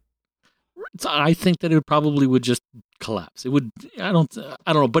idea. I think that it probably would just collapse. It would. I don't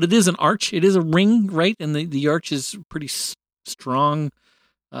know. But it is an arch. It is a ring, right? And the arch is pretty strong.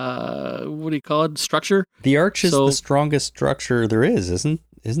 What do you call it? Structure. The arch is the strongest structure there is, isn't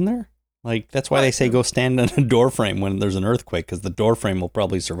there? Like, that's why they say go stand on a door frame when there's an earthquake, because the door frame will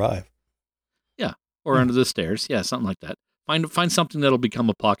probably survive. Yeah, or under the stairs. Yeah, something like that. Find something that'll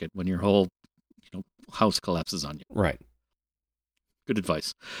become a pocket when your whole house collapses on you. Right. Good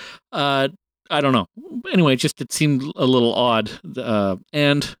advice. I don't know. Anyway, it seemed a little odd.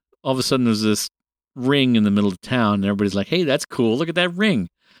 And all of a sudden there's this ring in the middle of town, and everybody's like, hey, that's cool. Look at that ring.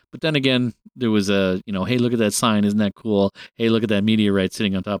 But then again, there was hey, look at that sign. Isn't that cool? Hey, look at that meteorite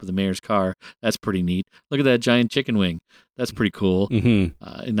sitting on top of the mayor's car. That's pretty neat. Look at that giant chicken wing. That's pretty cool. Mm-hmm.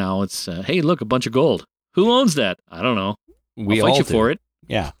 And now it's, hey, look, a bunch of gold. Who owns that? I don't know. We I'll fight all you do. for it.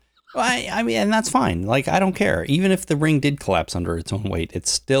 Yeah. Well, I mean, and that's fine. Like, I don't care. Even if the ring did collapse under its own weight,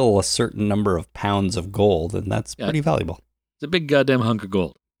 it's still a certain number of pounds of gold, and that's pretty valuable. It's a big goddamn hunk of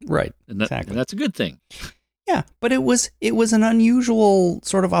gold. Right. Exactly. And that's a good thing. Yeah, but it was an unusual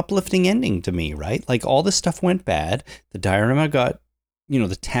sort of uplifting ending to me, right? Like, all this stuff went bad. The diorama got,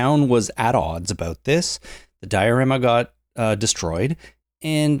 the town was at odds about this. The diorama got destroyed.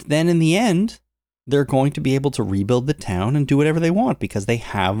 And then in the end, they're going to be able to rebuild the town and do whatever they want because they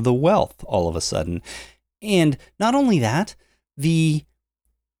have the wealth all of a sudden. And not only that, the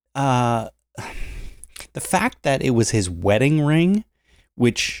fact that it was his wedding ring,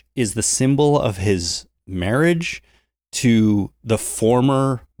 which is the symbol of his marriage to the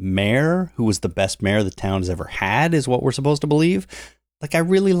former mayor, who was the best mayor the town has ever had, is what we're supposed to believe. Like, I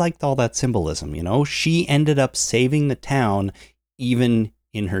really liked all that symbolism, She ended up saving the town even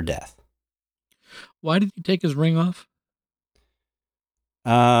in her death. Why did he take his ring off?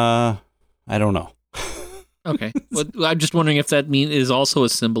 I don't know. Okay. Well, I'm just wondering if that is also a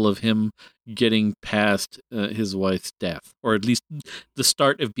symbol of him getting past his wife's death, or at least the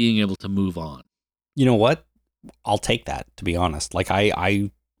start of being able to move on. You know what? I'll take that, to be honest. Like, I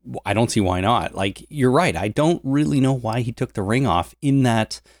don't see why not. Like, you're right. I don't really know why he took the ring off in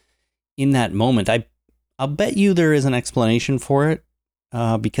that moment. I'll bet you there is an explanation for it.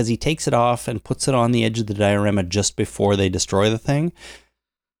 Because he takes it off and puts it on the edge of the diorama just before they destroy the thing.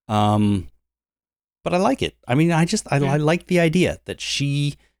 But I like it. I mean, I like the idea that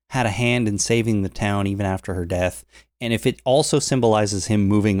she had a hand in saving the town even after her death. And if it also symbolizes him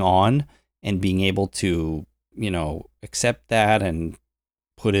moving on and being able to, accept that and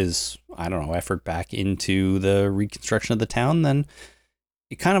put his, effort back into the reconstruction of the town, then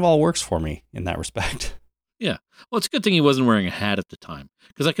it kind of all works for me in that respect. Yeah. Well, it's a good thing he wasn't wearing a hat at the time,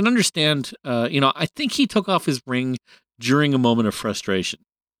 because I can understand, I think he took off his ring during a moment of frustration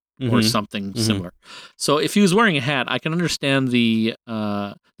or something similar. So if he was wearing a hat, I can understand the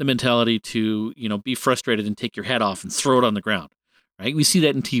mentality to, be frustrated and take your hat off and throw it on the ground. Right? We see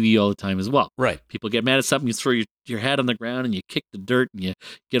that in TV all the time as well. Right. People get mad at something, you throw your hat on the ground and you kick the dirt and you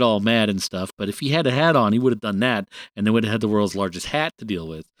get all mad and stuff. But if he had a hat on, he would have done that, and then would have had the world's largest hat to deal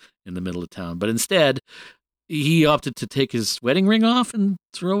with in the middle of town. But instead, he opted to take his wedding ring off and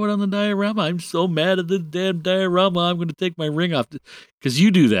throw it on the diorama. I'm so mad at this damn diorama, I'm going to take my ring off. Because you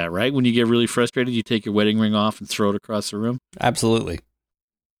do that, right? When you get really frustrated, you take your wedding ring off and throw it across the room. Absolutely.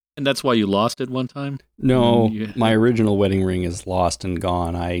 And that's why you lost it one time? No, my original wedding ring is lost and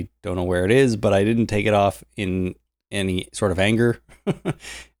gone. I don't know where it is, but I didn't take it off in any sort of anger.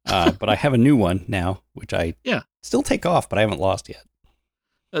 But I have a new one now, which I still take off, but I haven't lost yet.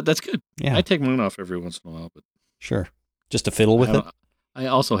 That's good. Yeah. I take mine off every once in a while, but sure, just to fiddle with it. I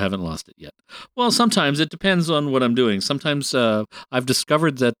also haven't lost it yet. Well, sometimes it depends on what I'm doing. Sometimes I've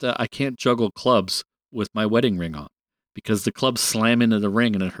discovered that I can't juggle clubs with my wedding ring on, because the clubs slam into the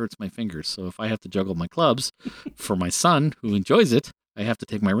ring and it hurts my fingers. So if I have to juggle my clubs for my son, who enjoys it, I have to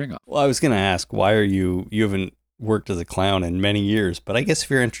take my ring off. Well, I was going to ask, why are you haven't worked as a clown in many years, but I guess if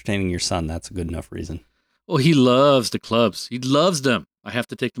you're entertaining your son, that's a good enough reason. Well, he loves the clubs. He loves them. I have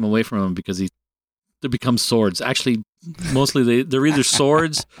to take them away from him because they become swords. Actually, mostly they're either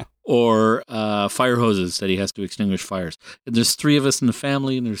swords or fire hoses that he has to extinguish fires. And there's 3 of us in the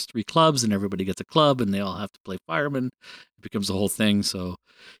family, and there's 3 clubs, and everybody gets a club, and they all have to play fireman. It becomes a whole thing. So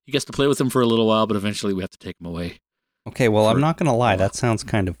he gets to play with them for a little while, but eventually we have to take him away. Okay, well, I'm not going to lie. That sounds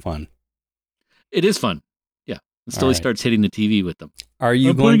kind of fun. It is fun. Yeah. Until he starts hitting the TV with them. Are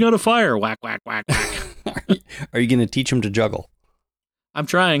you putting out a fire? Whack, whack, whack, whack. Are you going to teach him to juggle? I'm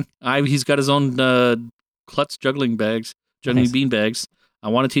trying. He's got his own klutz juggling bags, juggling bean bags. I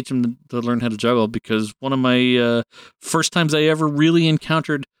want to teach him to learn how to juggle, because one of my first times I ever really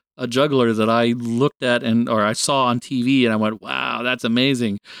encountered a juggler that I looked at or I saw on TV and I went, wow, that's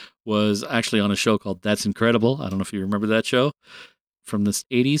amazing, was actually on a show called That's Incredible. I don't know if you remember that show from the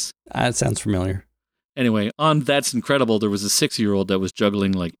 80s. It sounds familiar. Anyway, on That's Incredible, there was a 6-year-old that was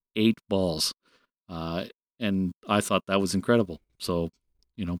juggling like 8 balls. And I thought that was incredible. So,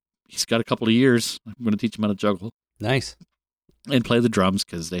 he's got a couple of years. I'm going to teach him how to juggle. Nice. And play the drums,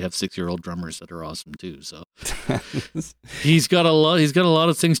 because they have 6-year-old drummers that are awesome too. So he's got a lot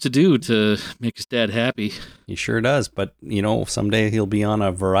of things to do to make his dad happy. He sure does. But someday he'll be on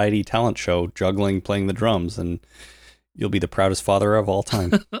a variety talent show juggling, playing the drums, and you'll be the proudest father of all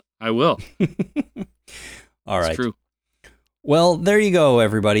time. I will. All right. It's true. Well, there you go,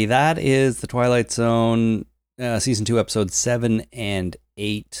 everybody. That is the Twilight Zone season 2, episodes 7 and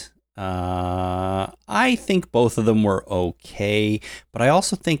 8. I think both of them were okay, but I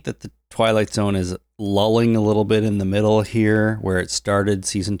also think that the Twilight Zone is lulling a little bit in the middle here, where it started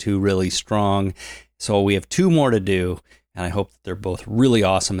season 2 really strong. So we have 2 more to do, and I hope that they're both really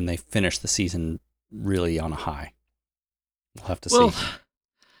awesome and they finish the season really on a high. We'll have to see.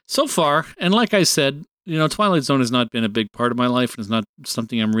 So far, and like I said, Twilight Zone has not been a big part of my life, and it's not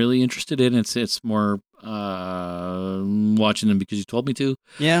something I'm really interested in. It's more watching them because you told me to.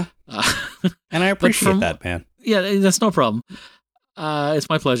 Yeah. And I appreciate that, man. Yeah, that's no problem. It's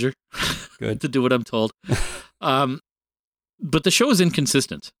my pleasure. Good. To do what I'm told. But the show is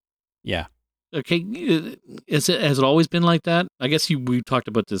inconsistent. Yeah. Okay. Has it always been like that? I guess we talked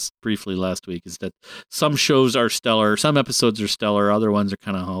about this briefly last week, is that some shows are stellar, some episodes are stellar, other ones are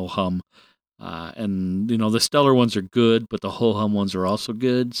kind of ho-hum. And, the stellar ones are good, but the ho-hum ones are also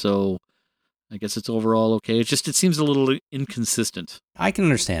good. So I guess it's overall okay. It seems a little inconsistent. I can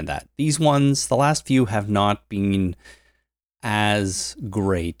understand that. These ones, the last few, have not been as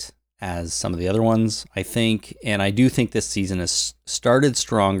great as some of the other ones, I think. And I do think this season has started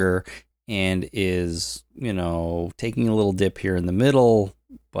stronger and is, taking a little dip here in the middle,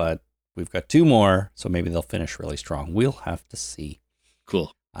 but we've got 2 more, so maybe they'll finish really strong. We'll have to see.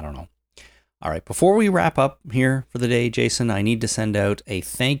 Cool. I don't know. All right, before we wrap up here for the day, Jason, I need to send out a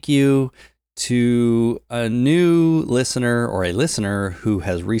thank you to a new listener, or a listener who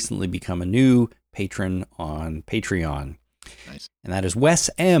has recently become a new patron on Patreon. Nice. And that is Wes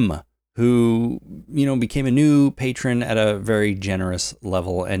M., who, became a new patron at a very generous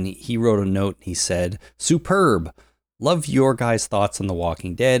level. And he wrote a note. He said, "Superb. Love your guys' thoughts on The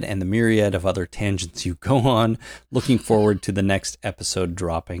Walking Dead and the myriad of other tangents you go on. Looking forward to the next episode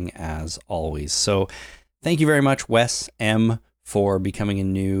dropping as always." So thank you very much, Wes M., for becoming a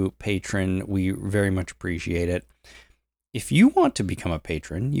new patron. We very much appreciate it. If you want to become a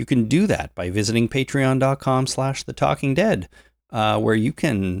patron, you can do that by visiting patreon.com/thetalkingdead, where you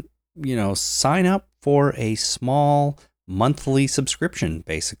can, sign up for a small monthly subscription,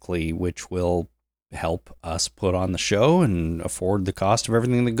 basically, which will help us put on the show and afford the cost of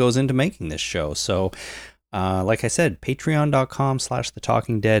everything that goes into making this show. So, like I said,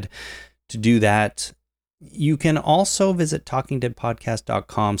 patreon.com/thetalkingdead to do that. You can also visit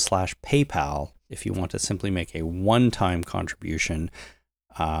talkingdeadpodcast.com/PayPal if you want to simply make a one-time contribution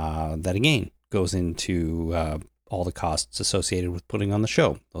that, again, goes into all the costs associated with putting on the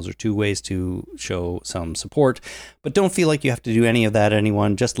show. Those are 2 ways to show some support. But don't feel like you have to do any of that,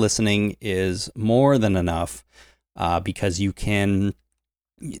 anyone. Just listening is more than enough, because you can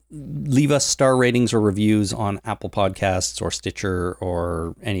leave us star ratings or reviews on Apple Podcasts or Stitcher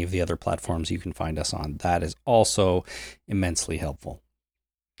or any of the other platforms you can find us on. That is also immensely helpful.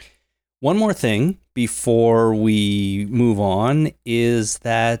 One more thing before we move on is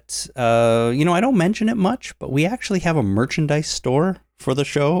that, I don't mention it much, but we actually have a merchandise store for the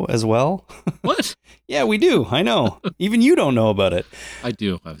show as well. What? Yeah, we do. I know. Even you don't know about it. I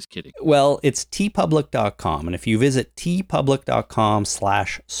do. I was kidding. Well, it's tpublic.com. And if you visit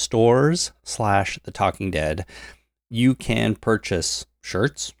tpublic.com/stores/thetalkingdead, you can purchase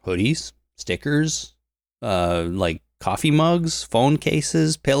shirts, hoodies, stickers, like coffee mugs, phone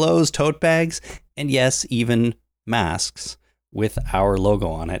cases, pillows, tote bags, and yes, even masks with our logo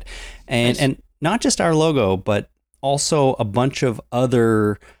on it. And Nice. And not just our logo, but also a bunch of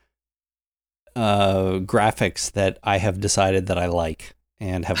other graphics that I have decided that I like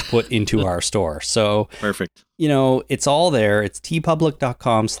and have put into our store. So Perfect. It's all there. It's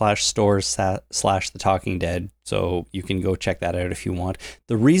tpublic.com/stores/The Talking Dead. So you can go check that out if you want.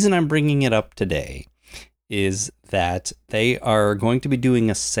 The reason I'm bringing it up today is that they are going to be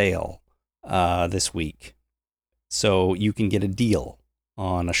doing a sale this week. So you can get a deal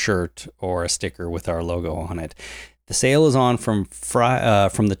on a shirt or a sticker with our logo on it. The sale is on from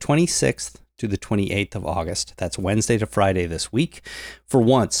the 26th to the 28th of August. That's Wednesday to Friday this week. For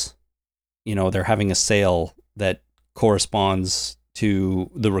once, they're having a sale that corresponds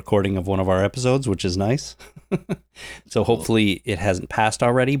to the recording of one of our episodes, which is nice. So hopefully it hasn't passed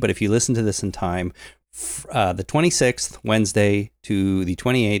already, but if you listen to this in time, the 26th, Wednesday, to the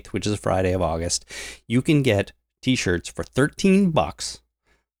 28th, which is a Friday of August, you can get t-shirts for $13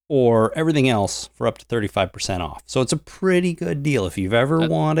 or everything else for up to 35% off. So it's a pretty good deal if you've ever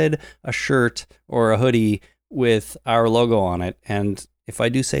wanted a shirt or a hoodie with our logo on it. And if I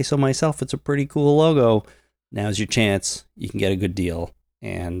do say so myself, it's a pretty cool logo. Now's your chance. You can get a good deal,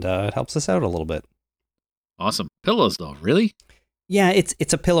 and it helps us out a little bit. Awesome. Pillows, though, really? Yeah,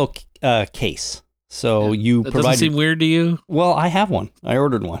 it's a pillow case. So you that provide. Doesn't seem weird to you? Well, I have one. I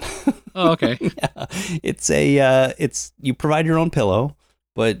ordered one. Oh, okay. Yeah. It's you provide your own pillow,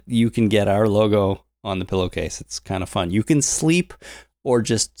 but you can get our logo on the pillowcase. It's kind of fun. You can sleep or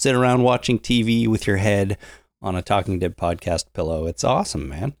just sit around watching TV with your head on a Talking Dead podcast pillow. It's awesome,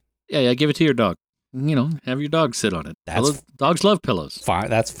 man. Yeah, give it to your dog. Have your dog sit on it. Dogs love pillows. Fine.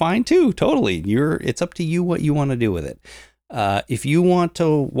 That's fine too. Totally. It's up to you what you want to do with it. If you want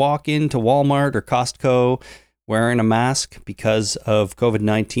to walk into Walmart or Costco wearing a mask because of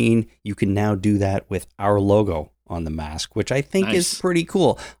COVID-19, you can now do that with our logo on the mask, which I think is pretty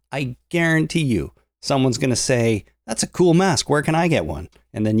cool. I guarantee you someone's going to say, that's a cool mask. Where can I get one?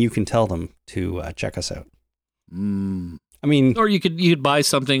 And then you can tell them to check us out. I mean, or you could buy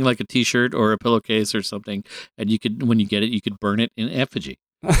something like a T-shirt or a pillowcase or something, and you could, when you get it, you could burn it in effigy.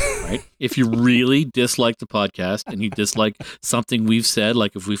 Right? If you really dislike the podcast and you dislike something we've said,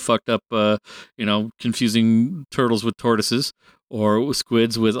 like if we fucked up, confusing turtles with tortoises or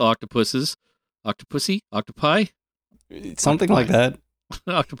squids with octopuses, octopi, something like that.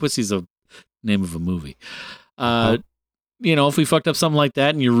 Octopussy's a name of a movie. If we fucked up something like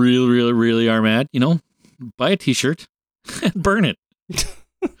that and you really, really, really are mad, buy a T-shirt and burn it.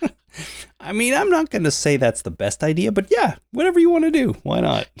 I mean, I'm not going to say that's the best idea, but yeah, whatever you want to do. Why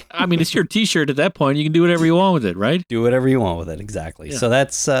not? I mean, it's your T-shirt at that point. You can do whatever you want with it, right? Do whatever you want with it. Exactly. Yeah. So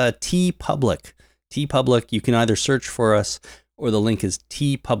that's TeePublic. TeePublic. You can either search for us or the link is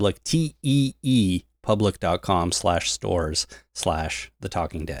TeePublic, TEE public.com/stores/The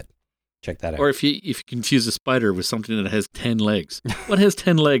Talking Dead. Check that out. Or if you confuse a spider with something that has 10 legs. What has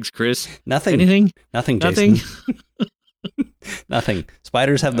 10 legs, Chris? Nothing. Anything? Nothing, Jason. Nothing.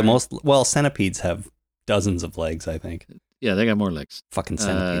 Spiders have centipedes have dozens of legs, I think. Yeah, they got more legs. Fucking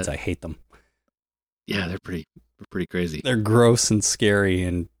centipedes. I hate them. Yeah, they're pretty crazy. They're gross and scary,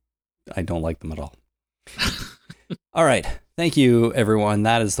 and I don't like them at all. All right. Thank you, everyone.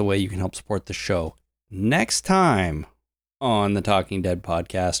 That is the way you can help support the show. Next time on the Talking Dead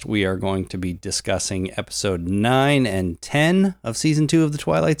podcast, we are going to be discussing episode 9 and 10 of season 2 of The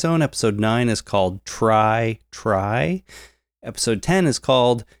Twilight Zone. Episode 9 is called Try. Episode 10 is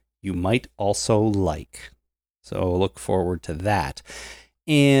called You Might Also Like. So look forward to that.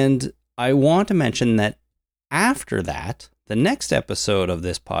 And I want to mention that after that, the next episode of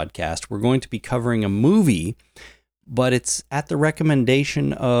this podcast, we're going to be covering a movie, but it's at the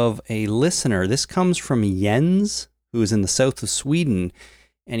recommendation of a listener. This comes from Jens, who is in the south of Sweden,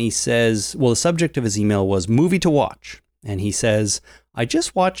 and he says, the subject of his email was movie to watch. And he says, I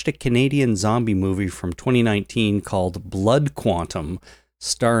just watched a Canadian zombie movie from 2019 called Blood Quantum,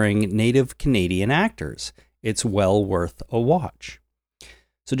 starring native Canadian actors. It's well worth a watch.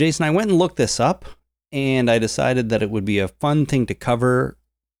 So Jason, I went and looked this up, and I decided that it would be a fun thing to cover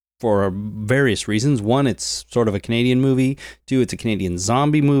for various reasons. 1, it's sort of a Canadian movie. 2, it's a Canadian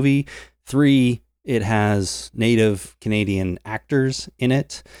zombie movie. 3, it has native Canadian actors in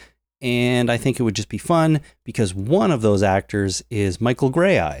it. And I think it would just be fun because one of those actors is Michael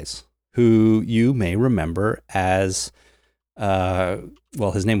Greyeyes, who you may remember as,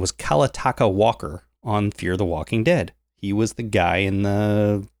 his name was Kalataka Walker on Fear the Walking Dead. He was the guy in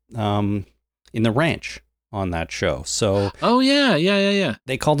the ranch on that show. So yeah.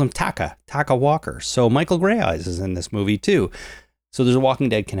 They called him Taka Walker. So Michael Greyeyes is in this movie too. So there's a Walking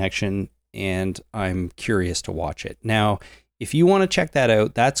Dead connection, and I'm curious to watch it. Now, if you want to check that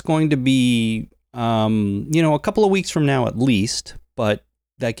out, that's going to be, a couple of weeks from now at least, but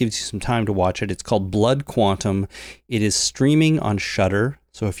that gives you some time to watch it. It's called Blood Quantum. It is streaming on Shudder.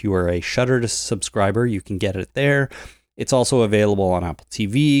 So if you are a Shudder subscriber, you can get it there. It's also available on Apple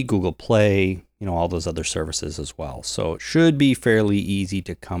TV, Google Play, all those other services as well. So it should be fairly easy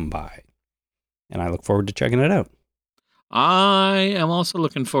to come by. And I look forward to checking it out. I am also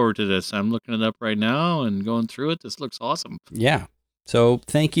looking forward to this. I'm looking it up right now and going through it. This looks awesome. Yeah. So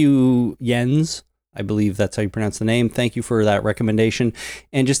thank you, Jens. I believe that's how you pronounce the name. Thank you for that recommendation.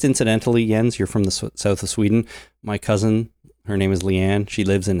 And just incidentally, Jens, you're from the south of Sweden. My cousin, her name is Leanne. She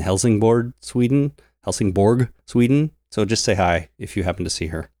lives in Helsingborg, Sweden. So just say hi if you happen to see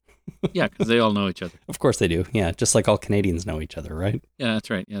her. Yeah, because they all know each other. Of course they do. Yeah, just like all Canadians know each other, right? Yeah, that's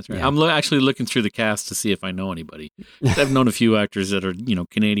right. Yeah. Yeah. I'm actually looking through the cast to see if I know anybody. I've known a few actors that are,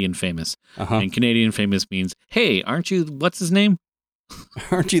 Canadian famous. Uh-huh. And Canadian famous means, hey, aren't you, what's his name?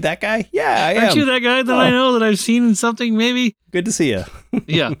 Aren't you that guy? Yeah, I am. Aren't you that guy that I know that I've seen in something maybe? Good to see you.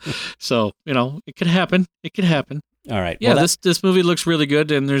 Yeah. So, it could happen. It could happen. All right. Yeah, Well, this movie looks really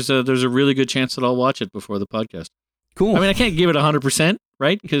good, and there's a really good chance that I'll watch it before the podcast. cool. I mean, I can't give it 100%,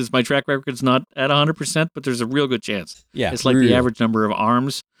 right? Because my track record's not at 100%, but there's a real good chance. Yeah, It's like real. the average number of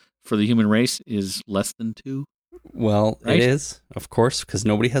arms for the human race is less than 2. Well, Right? it is, of course, because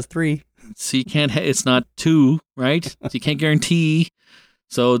nobody has 3. So you can't, it's not 2, right? So you can't guarantee.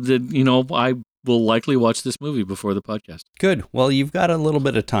 So, I will likely watch this movie before the podcast. Good. Well, you've got a little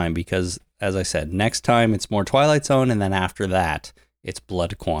bit of time because, as I said, next time it's more Twilight Zone, and then after that, it's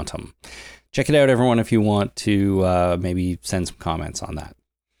Blood Quantum. Check it out, everyone, if you want to maybe send some comments on that.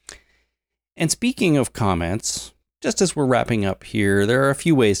 And speaking of comments, just as we're wrapping up here, there are a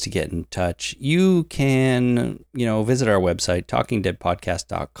few ways to get in touch. You can, visit our website,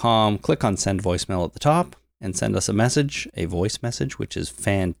 talkingdeadpodcast.com, click on send voicemail at the top, and send us a voice message, which is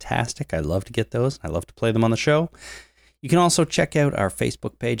fantastic. I love to get those. I love to play them on the show. You can also check out our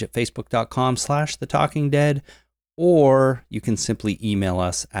Facebook page at facebook.com/thetalkingdead, or you can simply email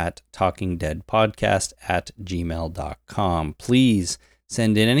us at talkingdeadpodcast@gmail.com. Please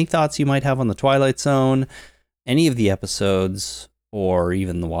send in any thoughts you might have on the Twilight Zone, any of the episodes, or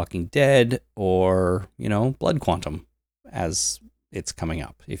even The Walking Dead, or, Blood Quantum, as it's coming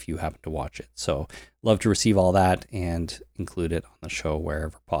up if you happen to watch it. So love to receive all that and include it on the show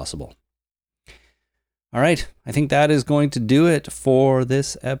wherever possible. All right. I think that is going to do it for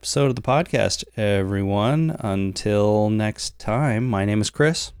this episode of the podcast, everyone. Until next time, my name is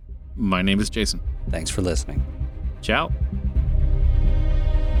Chris. My name is Jason. Thanks for listening. Ciao.